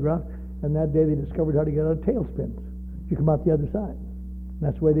dive in the ground. And that day they discovered how to get out of tailspins. You come out the other side. And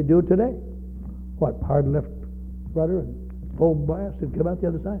that's the way they do it today. What, hard left rudder and full blast and come out the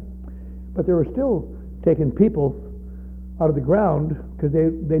other side. But they were still taking people out of the ground because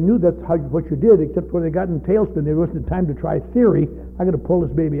they knew that's what you did, except when they got in tailspin, there wasn't time to try theory. I'm going to pull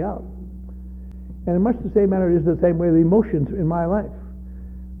this baby out. And in much the same manner, it is the same way the emotions in my life.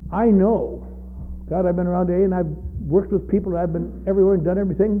 I know, God, I've been around AA and I've worked with people, I've been everywhere and done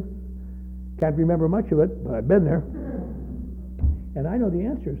everything. Can't remember much of it, but I've been there. And I know the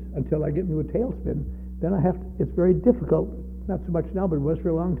answers until I get into a tailspin. Then it's very difficult, not so much now, but it was for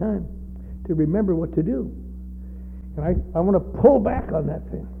a long time, to remember what to do. And I want to pull back on that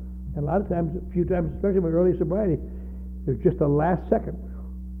thing. And a lot of times, a few times, especially in my early sobriety, there's just a last second.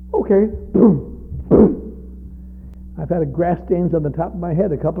 Okay, boom. I've had grass stains on the top of my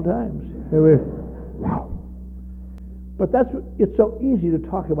head a couple times. Wow. But it's so easy to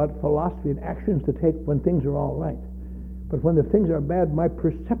talk about philosophy and actions to take when things are all right. But when the things are bad, my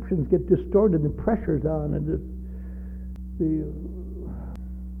perceptions get distorted, the pressure's on, and the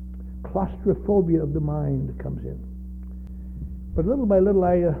claustrophobia of the mind comes in. But little by little,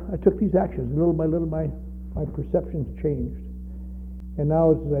 I took these actions. Little by little, my perceptions changed. And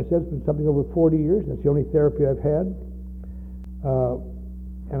now, as I said, it's been something over 40 years. That's the only therapy I've had.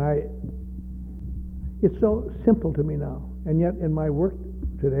 And It's so simple to me now. And yet in my work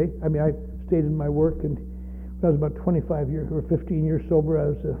today, I mean, I stayed in my work, and when I was about 25 years or 15 years sober, I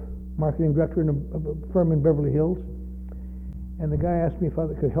was a marketing director in a firm in Beverly Hills. And the guy asked me if I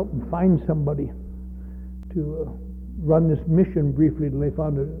could help him find somebody to run this mission briefly till they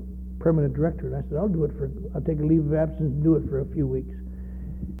found a permanent director. And I said, I'll take a leave of absence and do it for a few weeks.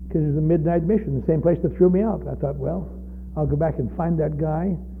 Because it was a midnight mission, the same place that threw me out. I thought, well, I'll go back and find that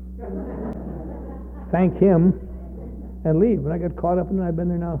guy, thank him, and leave. And I got caught up in it. I've been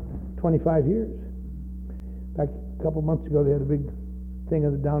there now 25 years. In fact, a couple months ago, they had a big thing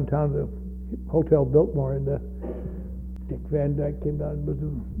in the downtown, the Hotel Biltmore, and Dick Van Dyke came down and was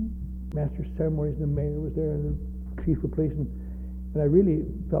the master of ceremonies, and the mayor was there, and the chief of police, and I really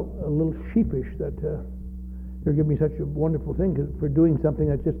felt a little sheepish that they're giving me such a wonderful thing for doing something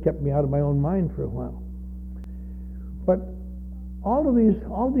that just kept me out of my own mind for a while. But all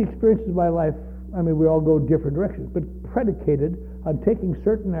the experiences of my life, I mean, we all go different directions, but predicated on taking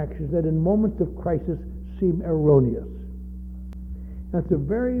certain actions that in moments of crisis seem erroneous. That's a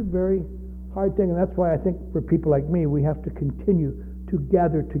very, very hard thing, and that's why I think for people like me, we have to continue to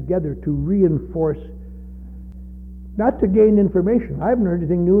gather together to reinforce, not to gain information. I haven't heard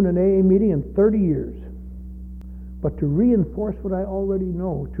anything new in an AA meeting in 30 years, but to reinforce what I already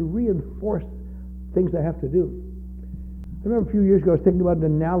know, to reinforce things I have to do. I remember a few years ago I was thinking about an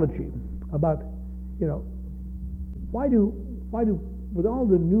analogy about, why do with all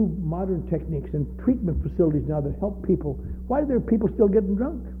the new modern techniques and treatment facilities now that help people, why are there people still getting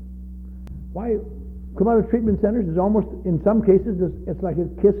drunk? Why come out of treatment centers is almost, in some cases, it's like a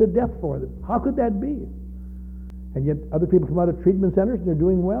kiss of death for them. How could that be? And yet other people come out of treatment centers and they're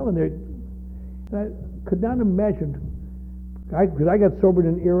doing well, and I could not imagine, because I got sober in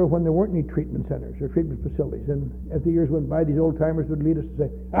an era when there weren't any treatment centers or treatment facilities, and as the years went by, these old timers would lead us to say,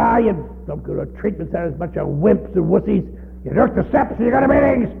 you don't go to a treatment center, it's a bunch of wimps and wussies, you took the steps, you got to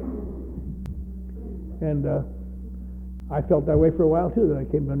meetings. And I felt that way for a while too, that I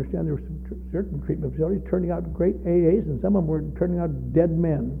came to understand there were some certain treatment facilities turning out great AAs, and some of them were turning out dead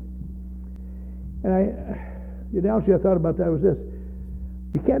men. And the analogy I thought about that was this: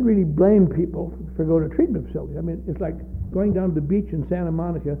 you can't really blame people for going to treatment facilities. I mean, it's like going down to the beach in Santa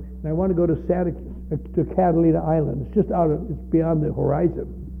Monica, and I want to go to Catalina Island. It's just it's beyond the horizon.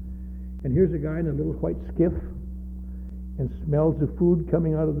 And here's a guy in a little white skiff, and smells the food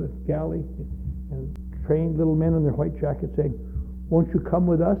coming out of the galley, and trained little men in their white jackets saying, "Won't you come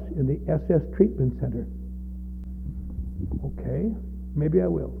with us in the SS Treatment Center?" Okay, maybe I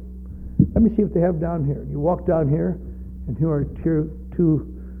will. Let me see what they have down here. You walk down here, and here are two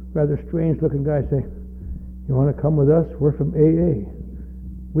rather strange-looking guys say, "You want to come with us? We're from AA.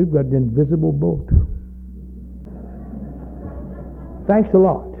 We've got an invisible boat." Thanks a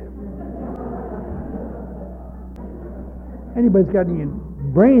lot. Anybody's got any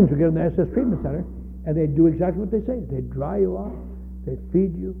brains will get in the SS Treatment Center, and they do exactly what they say. They dry you off, they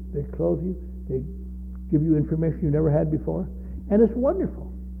feed you, they clothe you, they give you information you never had before, and it's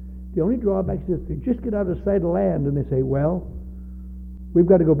wonderful. The only drawback is they just get out of sight of land and they say, "Well, we've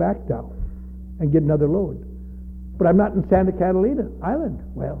got to go back now and get another load. But I'm not in Santa Catalina Island."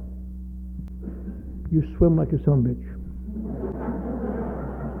 Well, you swim like a son of a bitch.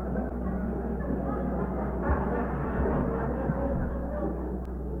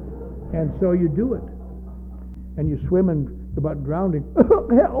 And so you do it. And you swim and you're about drowning.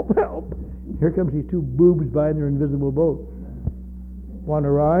 Help, help. Here comes these two boobs by in their invisible boat. Want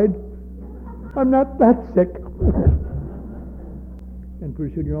to ride? I'm not that sick. And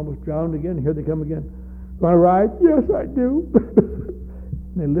pretty soon you're almost drowned again. Here they come again. Want to ride? Yes, I do.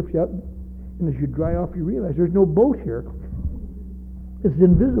 And they lift you up. And as you dry off, you realize there's no boat here. It's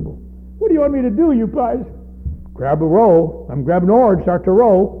invisible. What do you want me to do, you guys? Grab a row. I'm grabbing an oar and start to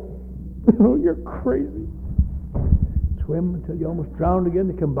row. Oh, you're crazy. Swim until you almost drowned again.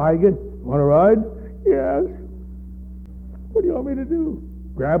 They come by again. Want to ride? Yes. What do you want me to do?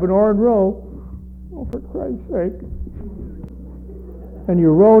 Grab an oar and row. Oh, for Christ's sake. And you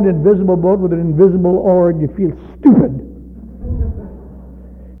row an invisible boat with an invisible oar, and you feel stupid.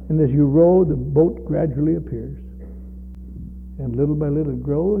 And as you row, the boat gradually appears. And little by little it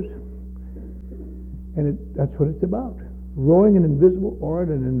grows. And that's what it's about. Rowing an invisible oar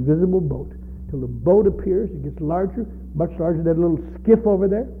in an invisible boat till the boat appears. It gets larger, much larger than that little skiff over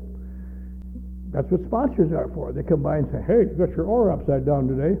there. That's what sponsors are for. They come by and say, "Hey, you got your oar upside down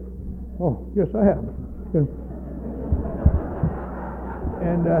today." "Oh, yes, I have." And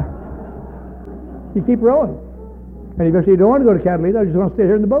you keep rowing. And eventually you don't want to go to Catalina, I just want to stay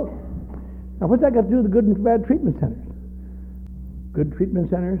here in the boat. Now, what's that got to do with the good and bad treatment centers? Good treatment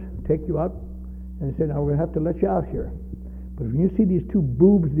centers take you out And they said, now we're going to have to let you out here. But when you see these two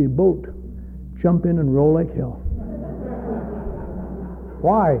boobs of the boat, jump in and roll like hell.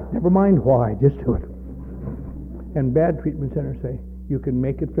 Why? Never mind why, just do it. And bad treatment centers say, you can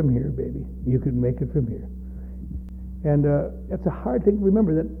make it from here, baby. You can make it from here. And it's a hard thing to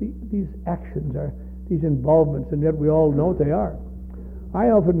remember that these actions are, these involvements, and yet we all know what they are. I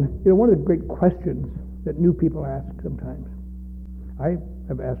often, one of the great questions that new people ask sometimes, I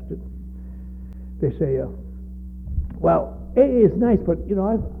have asked it. They say, well, AA is nice, but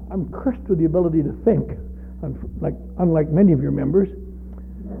I'm cursed with the ability to think, unlike many of your members.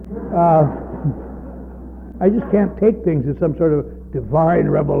 I just can't take things as some sort of divine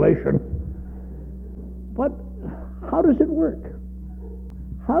revelation. But how does it work?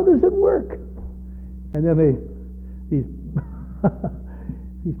 How does it work? And then these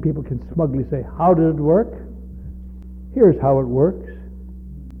people can smugly say, how does it work? Here's how it works.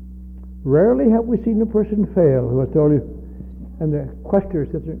 Rarely have we seen a person fail who has told you, and the questioner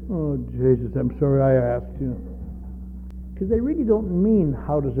sits there, oh, Jesus, I'm sorry I asked you. Because they really don't mean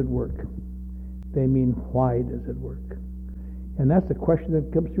how does it work. They mean why does it work? And that's the question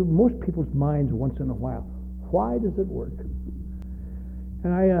that comes through most people's minds once in a while. Why does it work?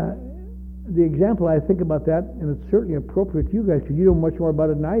 And the example I think about that, and it's certainly appropriate to you guys because you know much more about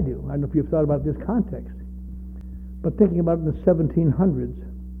it than I do. I don't know if you've thought about this context. But thinking about it in the 1700s,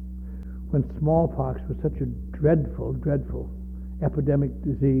 when smallpox was such a dreadful, dreadful epidemic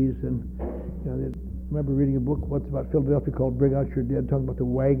disease, and I remember reading a book once about Philadelphia called Bring Out Your Dead, talking about the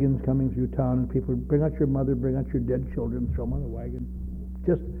wagons coming through town, and people would bring out your mother, bring out your dead children, throw them on the wagon,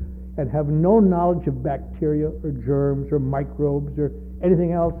 and have no knowledge of bacteria or germs or microbes or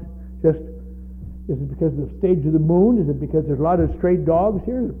anything else. Just, is it because of the stage of the moon? Is it because there's a lot of stray dogs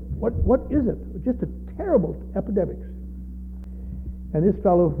here? What is it? Just a terrible epidemics. And this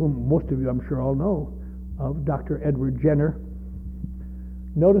fellow, whom most of you I'm sure all know of, Dr. Edward Jenner,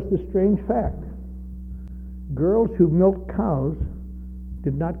 noticed the strange fact. Girls who milked cows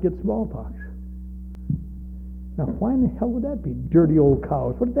did not get smallpox. Now, why in the hell would that be? Dirty old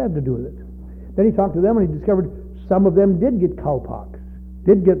cows. What did that have to do with it? Then he talked to them and he discovered some of them did get cowpox,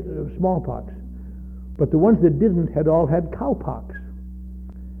 did get smallpox. But the ones that didn't had all had cowpox.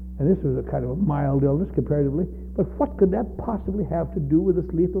 And this was a kind of a mild illness comparatively. But what could that possibly have to do with this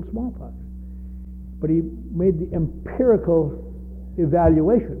lethal smallpox? But he made the empirical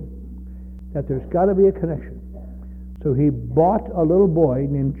evaluation that there's got to be a connection. So he bought a little boy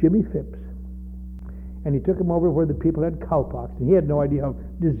named Jimmy Phipps, and he took him over where the people had cowpox. And he had no idea how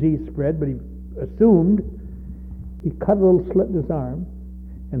disease spread, but he assumed. He cut a little slit in his arm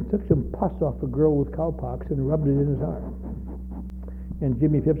and took some pus off a girl with cowpox and rubbed it in his arm. And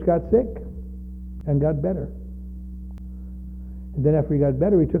Jimmy Phipps got sick and got better. And then after he got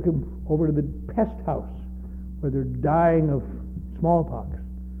better, he took him over to the pest house where they're dying of smallpox.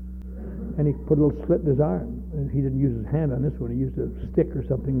 And he put a little slit in his arm. And he didn't use his hand on this one. He used a stick or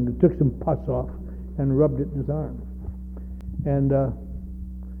something and took some pus off and rubbed it in his arm. And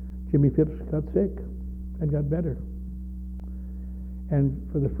Jimmy Phipps got sick and got better. And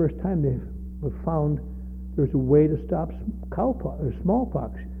for the first time, they found there's a way to stop cowpox or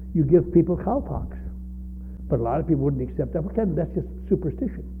smallpox. You give people cowpox. But a lot of people wouldn't accept that. Okay, that's just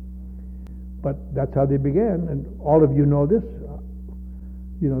superstition. But that's how they began. And all of you know this.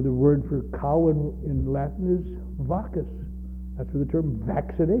 The word for cow in Latin is vacus. That's where the term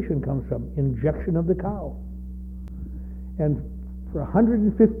vaccination comes from, injection of the cow. And for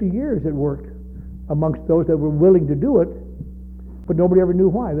 150 years it worked amongst those that were willing to do it, but nobody ever knew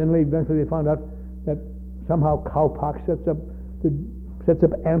why. Then eventually they found out that somehow cowpox sets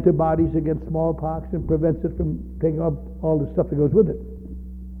up antibodies against smallpox and prevents it from taking up all the stuff that goes with it.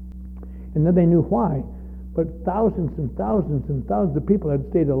 And then they knew why. But thousands and thousands and thousands of people had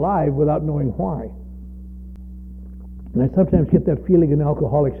stayed alive without knowing why. And I sometimes get that feeling in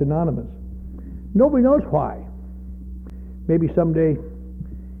Alcoholics Anonymous. Nobody knows why. Maybe someday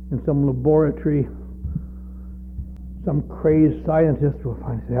in some laboratory, some crazed scientist will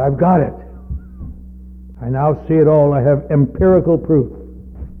finally say, I've got it. I now see it all. I have empirical proof.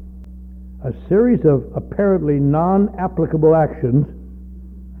 A series of apparently non-applicable actions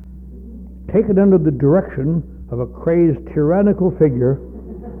taken under the direction of a crazed tyrannical figure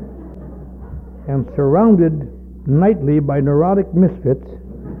and surrounded nightly by neurotic misfits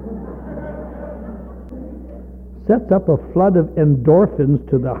sets up a flood of endorphins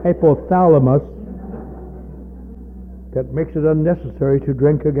to the hypothalamus that makes it unnecessary to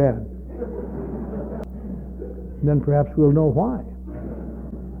drink again. Then perhaps we'll know why.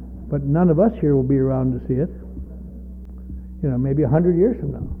 But none of us here will be around to see it. Maybe 100 years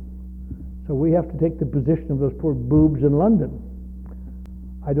from now. So we have to take the position of those poor boobs in London.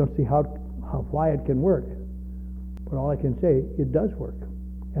 I don't see why it can work, but all I can say, it does work.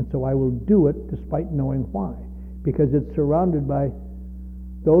 And so I will do it despite knowing why, because it's surrounded by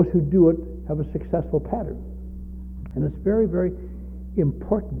those who do it have a successful pattern. And it's very, very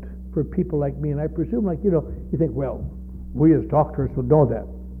important for people like me. And I presume, you think, well, we as doctors will know that.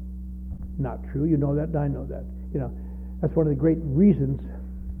 Not true. You know that, and I know that. That's one of the great reasons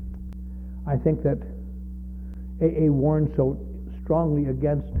I think that AA warns so strongly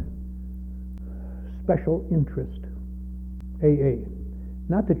against special interest. AA.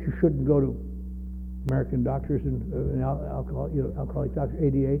 Not that you shouldn't go to American doctors and alcoholic doctors,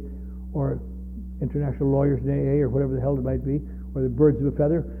 ADA, or international lawyers in AA, or whatever the hell it might be, or the birds of a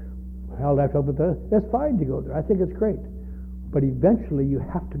feather. Hell, I felt that's fine to go there. I think it's great. But eventually you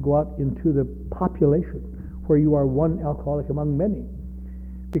have to go out into the population where you are one alcoholic among many.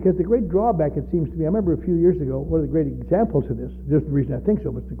 Because the great drawback, it seems to me, I remember a few years ago, one of the great examples of this, just the reason I think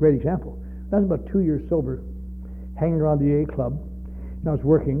so, but it's a great example. I was about 2 years sober, hanging around the AA club, and I was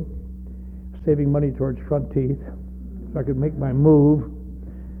working, saving money towards front teeth, so I could make my move.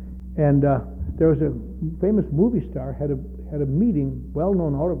 And there was a famous movie star, had a meeting,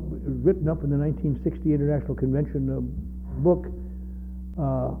 well-known, written up in the 1960 International Convention book,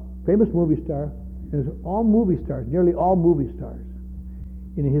 famous movie star, and it's all movie stars, nearly all movie stars.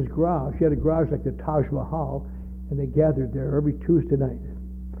 In his garage, he had a garage like the Taj Mahal, and they gathered there every Tuesday night.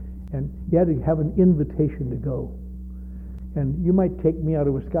 And you had to have an invitation to go. And you might take me out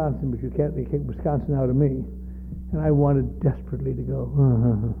of Wisconsin, but you can't take Wisconsin out of me. And I wanted desperately to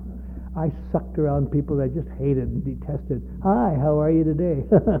go. I sucked around people that I just hated and detested. Hi, how are you today?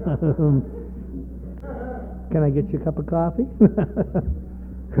 Can I get you a cup of coffee?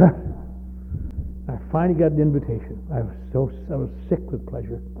 I finally got an invitation. I was sick with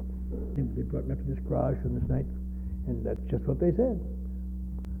pleasure. They brought me up to this garage on this night, and that's just what they said.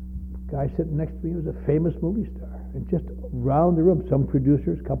 The guy sitting next to me was a famous movie star, and just around the room, some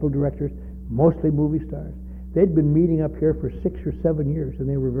producers, a couple of directors, mostly movie stars. They'd been meeting up here for 6 or 7 years, and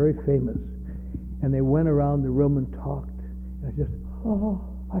they were very famous. And they went around the room and talked. And I just,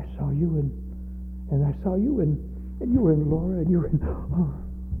 I saw you, and I saw you, and you were in Laura, and you were in,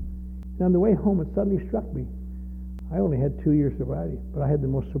 And on the way home, it suddenly struck me. I only had 2 years sobriety, but I had the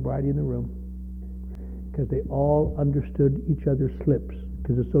most sobriety in the room, because they all understood each other's slips,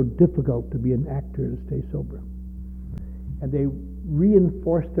 because it's so difficult to be an actor to stay sober. And they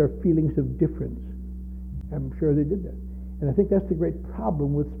reinforced their feelings of difference. I'm sure they did that. And I think that's the great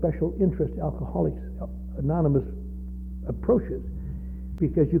problem with special interest Alcoholics Anonymous approaches,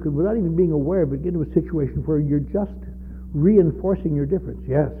 because you could, without even being aware, but get into a situation where you're just reinforcing your difference.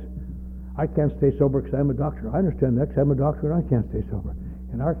 Yes, I can't stay sober because I'm a doctor. I understand that because I'm a doctor and I can't stay sober.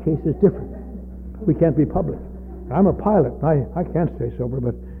 And our case is different. We can't be public. I'm a pilot. I can't stay sober,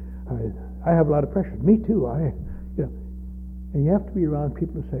 but I have a lot of pressure. Me too. And you have to be around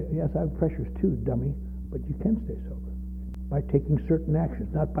people who say, yes, I have pressures too, dummy, but you can stay sober by taking certain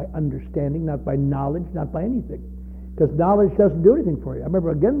actions, not by understanding, not by knowledge, not by anything. Because knowledge doesn't do anything for you. I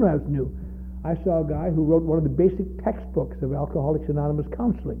remember again when I was new, I saw a guy who wrote one of the basic textbooks of Alcoholics Anonymous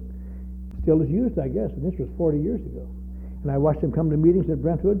counseling. Still is used, I guess, and this was 40 years ago. And I watched him come to meetings at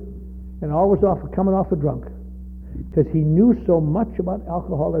Brentwood, and always coming off a drunk. Because he knew so much about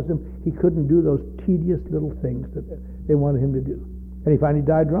alcoholism, he couldn't do those tedious little things that they wanted him to do. And he finally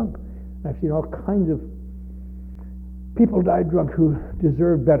died drunk. I've seen all kinds of people die drunk who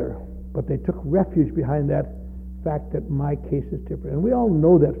deserve better, but they took refuge behind that fact that my case is different. And we all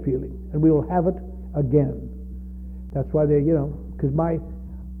know that feeling, and we will have it again. That's why because my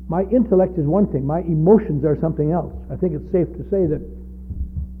intellect is one thing, my emotions are something else. I think it's safe to say that,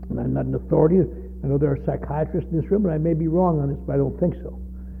 and I'm not an authority, I know there are psychiatrists in this room, and I may be wrong on this, but I don't think so,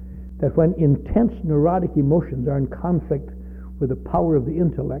 that when intense neurotic emotions are in conflict with the power of the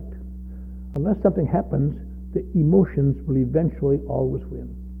intellect, unless something happens, the emotions will eventually always win.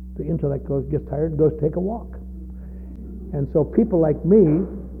 The intellect gets tired, goes take a walk. And so people like me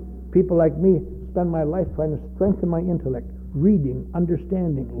spend my life trying to strengthen my intellect, reading,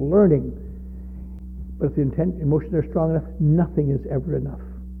 understanding, learning. But if the emotions are strong enough, nothing is ever enough.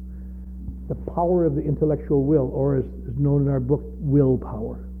 The power of the intellectual will, or as known in our book,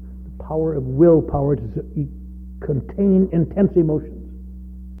 willpower. The power of willpower to contain intense emotions.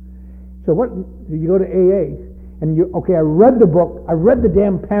 So what, you go to AA, and I read the book, I read the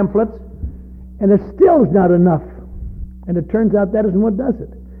damn pamphlets, and it still is not enough. And it turns out that isn't what does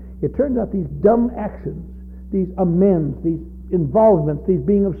it. It turns out these dumb actions, these amends, these involvements, these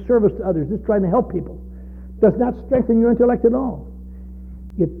being of service to others, this trying to help people, does not strengthen your intellect at all.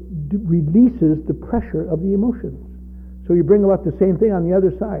 it releases the pressure of the emotions. So you bring about the same thing on the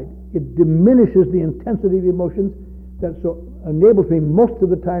other side. It diminishes the intensity of the emotions, that so enables me most of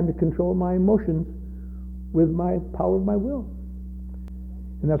the time to control my emotions with my power of my will.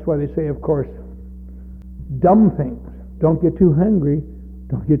 And that's why they say, of course, dumb things. Don't get too hungry.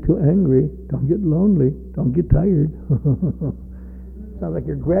 Don't get too angry. Don't get lonely. Don't get tired. Sounds like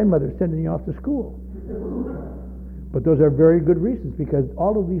your grandmother sending you off to school. But those are very good reasons, because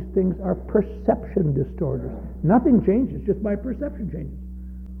all of these things are perception distorters. Nothing changes, just my perception changes.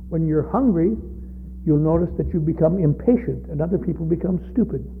 When you're hungry, you'll notice that you become impatient and other people become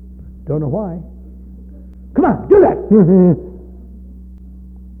stupid. Don't know why. Come on, do that!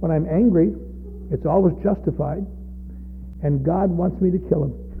 When I'm angry, it's always justified, and God wants me to kill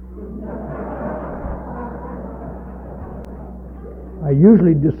him. I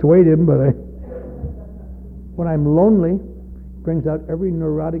usually dissuade him, but when I'm lonely, it brings out every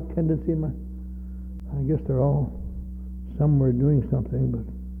neurotic tendency in my... I guess they're all somewhere doing something, but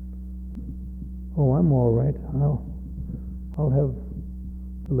oh, I'm all right. I'll have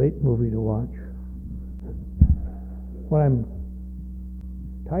a late movie to watch. When I'm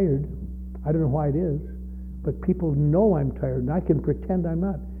tired, I don't know why it is, but people know I'm tired, and I can pretend I'm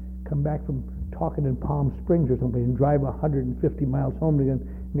not. Come back from talking in Palm Springs or something and drive 150 miles home again,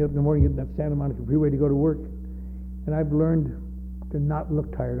 and get up in the morning, get in that Santa Monica freeway to go to work. And I've learned to not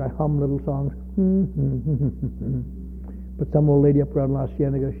look tired. I hum little songs. But some old lady up around La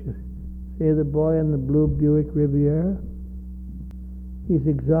Cienega, she says, "See the boy in the blue Buick Riviera? He's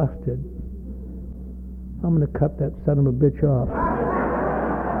exhausted. I'm going to cut that son of a bitch off."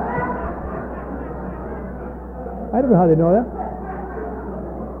 I don't know how they know that.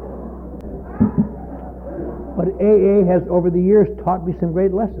 But AA has over the years taught me some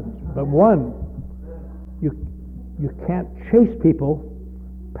great lessons. But one, you can't chase people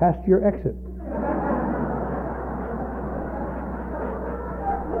past your exit.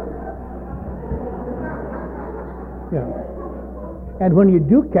 Yeah. And when you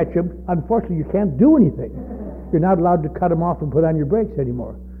do catch them, unfortunately, you can't do anything. You're not allowed to cut them off and put on your brakes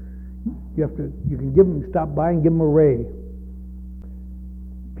anymore. You can give them, stop by and give them a ray.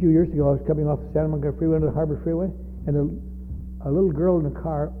 A few years ago, I was coming off the Santa Monica Freeway into the Harbor Freeway, and a little girl in the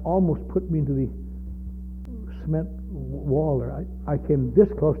car almost put me into the cement wall there. I came this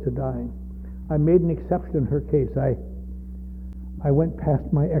close to dying. I made an exception in her case. I went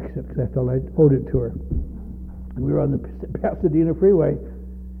past my exit because I felt I owed it to her. And we were on the Pasadena Freeway,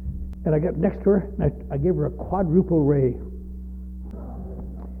 and I got next to her, and I gave her a quadruple ray.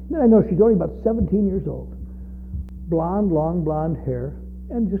 Then I know she's only about 17 years old. Blonde, long blonde hair,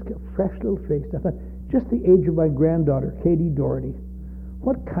 and just a fresh little face. I thought, just the age of my granddaughter, Katie Doherty.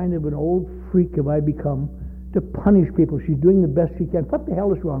 What kind of an old freak have I become to punish people? She's doing the best she can. What the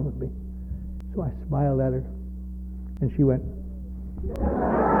hell is wrong with me? So I smiled at her, and she went,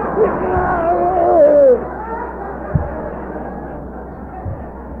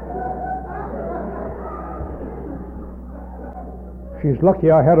 "She's lucky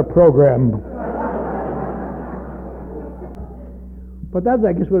I had a program." But that's,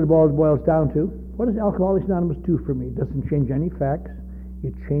 I guess, what it boils down to. What does Alcoholics Anonymous do for me? It doesn't change any facts.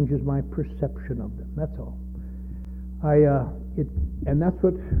 It changes my perception of them. That's all. And that's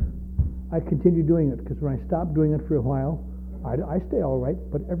what I continue doing it, because when I stop doing it for a while, I stay all right,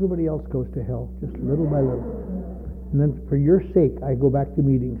 but everybody else goes to hell, just little by little. And then for your sake, I go back to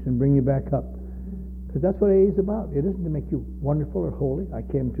meetings and bring you back up. Because that's what AA is about. It isn't to make you wonderful or holy. I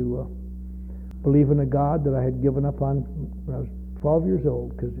came to believe in a God that I had given up on when I was 12 years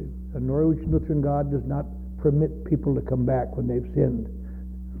old, because a Norwegian Lutheran God does not permit people to come back when they've sinned.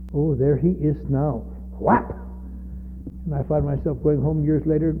 Oh, there he is now. Whap! And I find myself going home years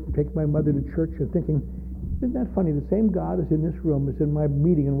later, take my mother to church and thinking, isn't that funny? The same God is in this room as in my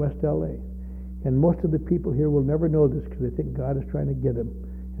meeting in West LA. And most of the people here will never know this because they think God is trying to get them.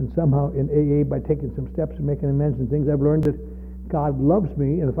 And somehow in AA, by taking some steps and making amends and things, I've learned that God loves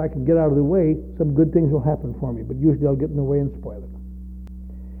me, and if I can get out of the way, some good things will happen for me. But usually I'll get in the way and spoil it.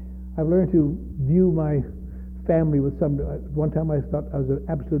 I've learned to view my family with some... One time I thought I was an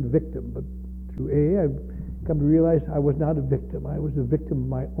absolute victim, but through AA I've come to realize I was not a victim. I was a victim of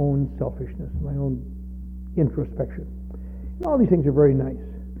my own selfishness, my own introspection. And all these things are very nice.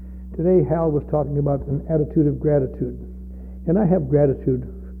 Today Hal was talking about an attitude of gratitude. And I have gratitude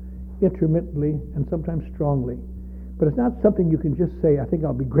intermittently and sometimes strongly. But it's not something you can just say, I think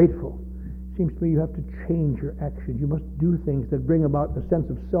I'll be grateful. It seems to me you have to change your actions. You must do things that bring about a sense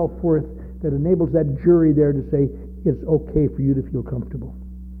of self-worth that enables that jury there to say, it's okay for you to feel comfortable.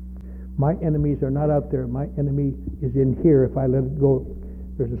 My enemies are not out there. My enemy is in here if I let it go.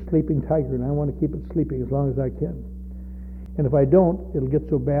 There's a sleeping tiger, and I want to keep it sleeping as long as I can. And if I don't, it'll get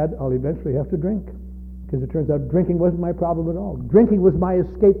so bad I'll eventually have to drink. Because it turns out drinking wasn't my problem at all. Drinking was my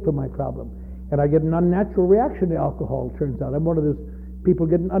escape from my problem. And I get an unnatural reaction to alcohol, it turns out. I'm one of those people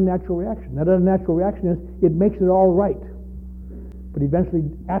get an unnatural reaction. That unnatural reaction is, it makes it all right. But eventually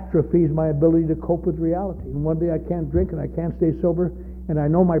atrophies my ability to cope with reality. And one day I can't drink and I can't stay sober, and I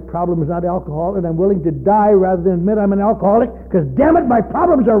know my problem is not alcohol, and I'm willing to die rather than admit I'm an alcoholic, because damn it, my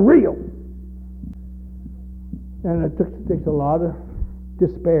problems are real. And it takes a lot of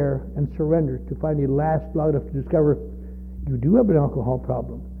despair and surrender to finally last long enough to discover you do have an alcohol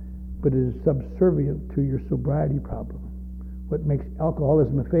problem, but it is subservient to your sobriety problem. What makes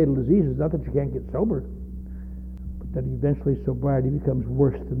alcoholism a fatal disease is not that you can't get sober, but that eventually sobriety becomes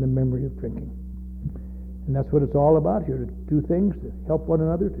worse than the memory of drinking. And that's what it's all about here, to do things, to help one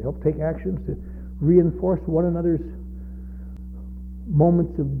another, to help take actions, to reinforce one another's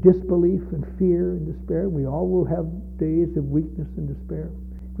moments of disbelief and fear and despair. We all will have days of weakness and despair.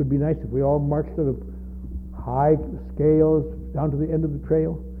 It would be nice if we all marched on a high scales down to the end of the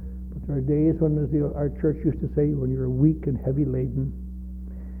trail. But there are days when, as our church used to say, when you're weak and heavy laden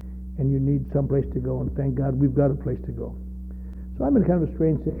and you need someplace to go, and thank God we've got a place to go. So I'm in kind of a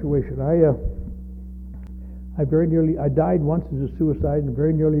strange situation. I died once as a suicide and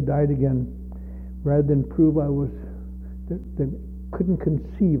very nearly died again, rather than prove I was couldn't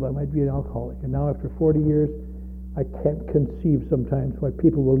conceive I might be an alcoholic. And now after 40 years, I can't conceive sometimes why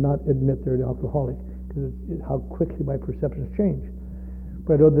people will not admit they're an alcoholic, because how quickly my perceptions change.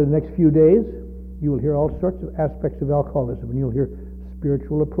 But over the next few days, you will hear all sorts of aspects of alcoholism, and you'll hear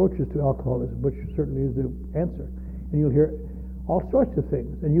spiritual approaches to alcoholism, which certainly is the answer. And you'll hear all sorts of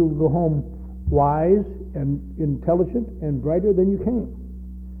things, and you'll go home wise and intelligent and brighter than you came.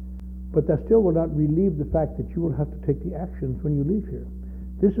 But that still will not relieve the fact that you will have to take the actions when you leave here.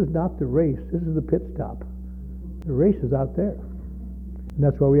 This is not the race. This is the pit stop. The race is out there. And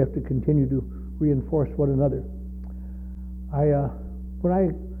that's why we have to continue to reinforce one another. I'm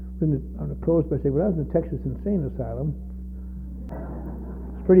going to close by saying, when I was in the Texas Insane Asylum,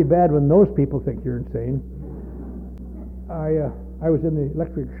 it's pretty bad when those people think you're insane. I was in the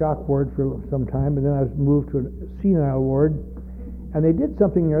electric shock ward for some time, and then I was moved to a senile ward. And they did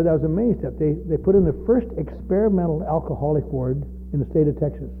something there that I was amazed at. They put in the first experimental alcoholic ward in the state of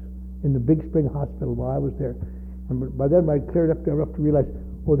Texas, in the Big Spring Hospital while I was there. And by then I'd cleared up enough to realize,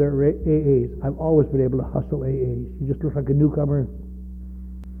 oh, they're AAs. I've always been able to hustle AAs. You just look like a newcomer.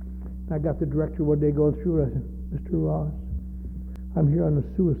 I got the director one day going through it. I said, Mr. Ross, I'm here on a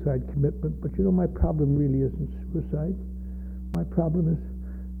suicide commitment, but you know my problem really isn't suicide. My problem is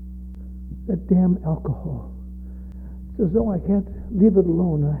that damn alcohol. It's as though I can't leave it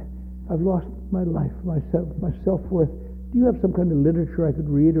alone. I've lost my life, my self-worth. Do you have some kind of literature I could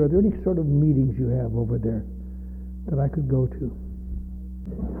read, or are there any sort of meetings you have over there that I could go to?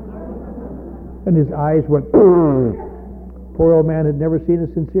 And his eyes went, poor old man had never seen a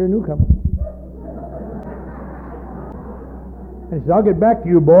sincere newcomer. And he said, I'll get back to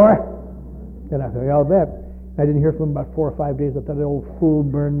you, boy. And I thought, I'll bet. I didn't hear from him about 4 or 5 days. I thought that old fool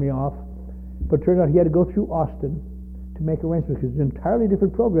burned me off. But it turned out he had to go through Austin to make arrangements, because it's an entirely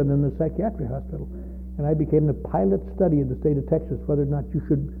different program than the psychiatric hospital. And I became the pilot study in the state of Texas whether or not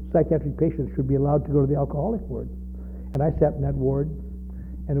psychiatric patients should be allowed to go to the alcoholic ward. And I sat in that ward,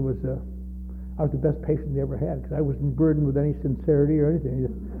 and I was the best patient they ever had, because I wasn't burdened with any sincerity or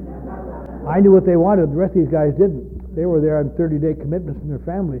anything. I knew what they wanted. The rest of these guys didn't. They were there on 30-day commitments from their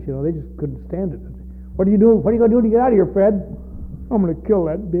families. You know, they just couldn't stand it. What are you doing? What are you going to do to get out of here, Fred? I'm going to kill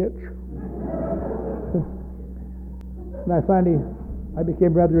that bitch. And I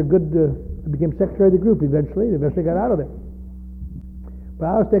became rather a good, I became secretary of the group eventually. Eventually got out of there. But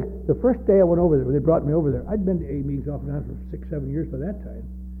I was thinking, the first day I went over there, when they brought me over there, I'd been to AA meetings off and on for 6-7 years by that time.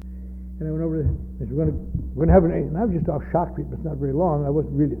 And I went over there, they said, we're going to have an AA, and I was just off shock treatment, it's not very long, I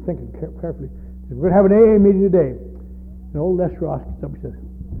wasn't really thinking carefully. They said, we're going to have an AA meeting today. And old Les Ross gets up and says,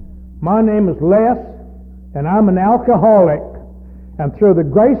 my name is Les, and I'm an alcoholic. And through the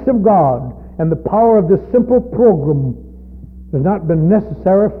grace of God and the power of this simple program, it has not been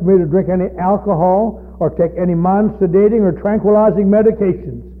necessary for me to drink any alcohol or take any mind-sedating or tranquilizing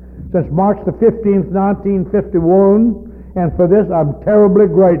medications since March the 15th, 1951, and for this I'm terribly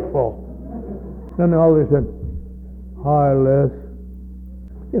grateful. Then all they said, hi, Les.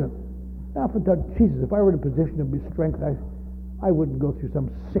 You know, I often thought, Jesus, if I were in a position of strength, I wouldn't go through some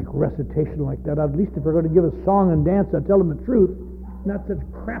sick recitation like that. At least if we're going to give a song and dance, I'd tell them the truth, not such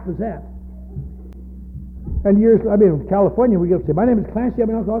crap as that. And in California, we go say, my name is Clancy, I'm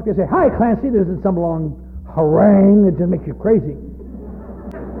an alcoholic. They say, hi, Clancy. This isn't some long harangue that just makes you crazy.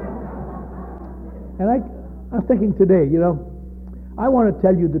 And I'm thinking today, I want to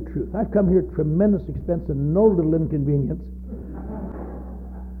tell you the truth. I've come here at tremendous expense and no little inconvenience.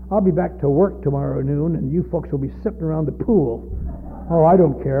 I'll be back to work tomorrow noon, and you folks will be sitting around the pool. Oh, I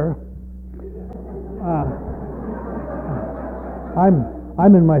don't care.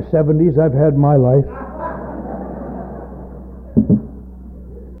 I'm in my 70s. I've had my life.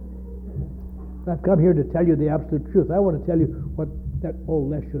 I've come here to tell you the absolute truth. I want to tell you what that old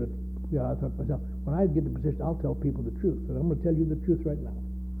Les should have. I thought to myself, when I get the position, I'll tell people the truth. And I'm going to tell you the truth right now.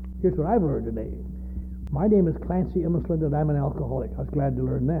 Here's what I've learned today. My name is Clancy Immisland, and I'm an alcoholic. I was glad to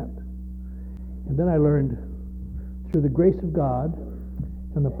learn that. And then I learned, through the grace of God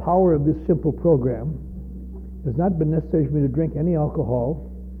and the power of this simple program, it has not been necessary for me to drink any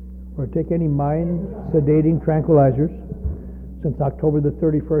alcohol or take any mind-sedating tranquilizers since October the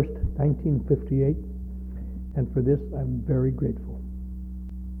 31st, 1958. And for this, I'm very grateful.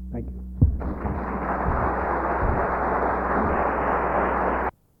 Thank you.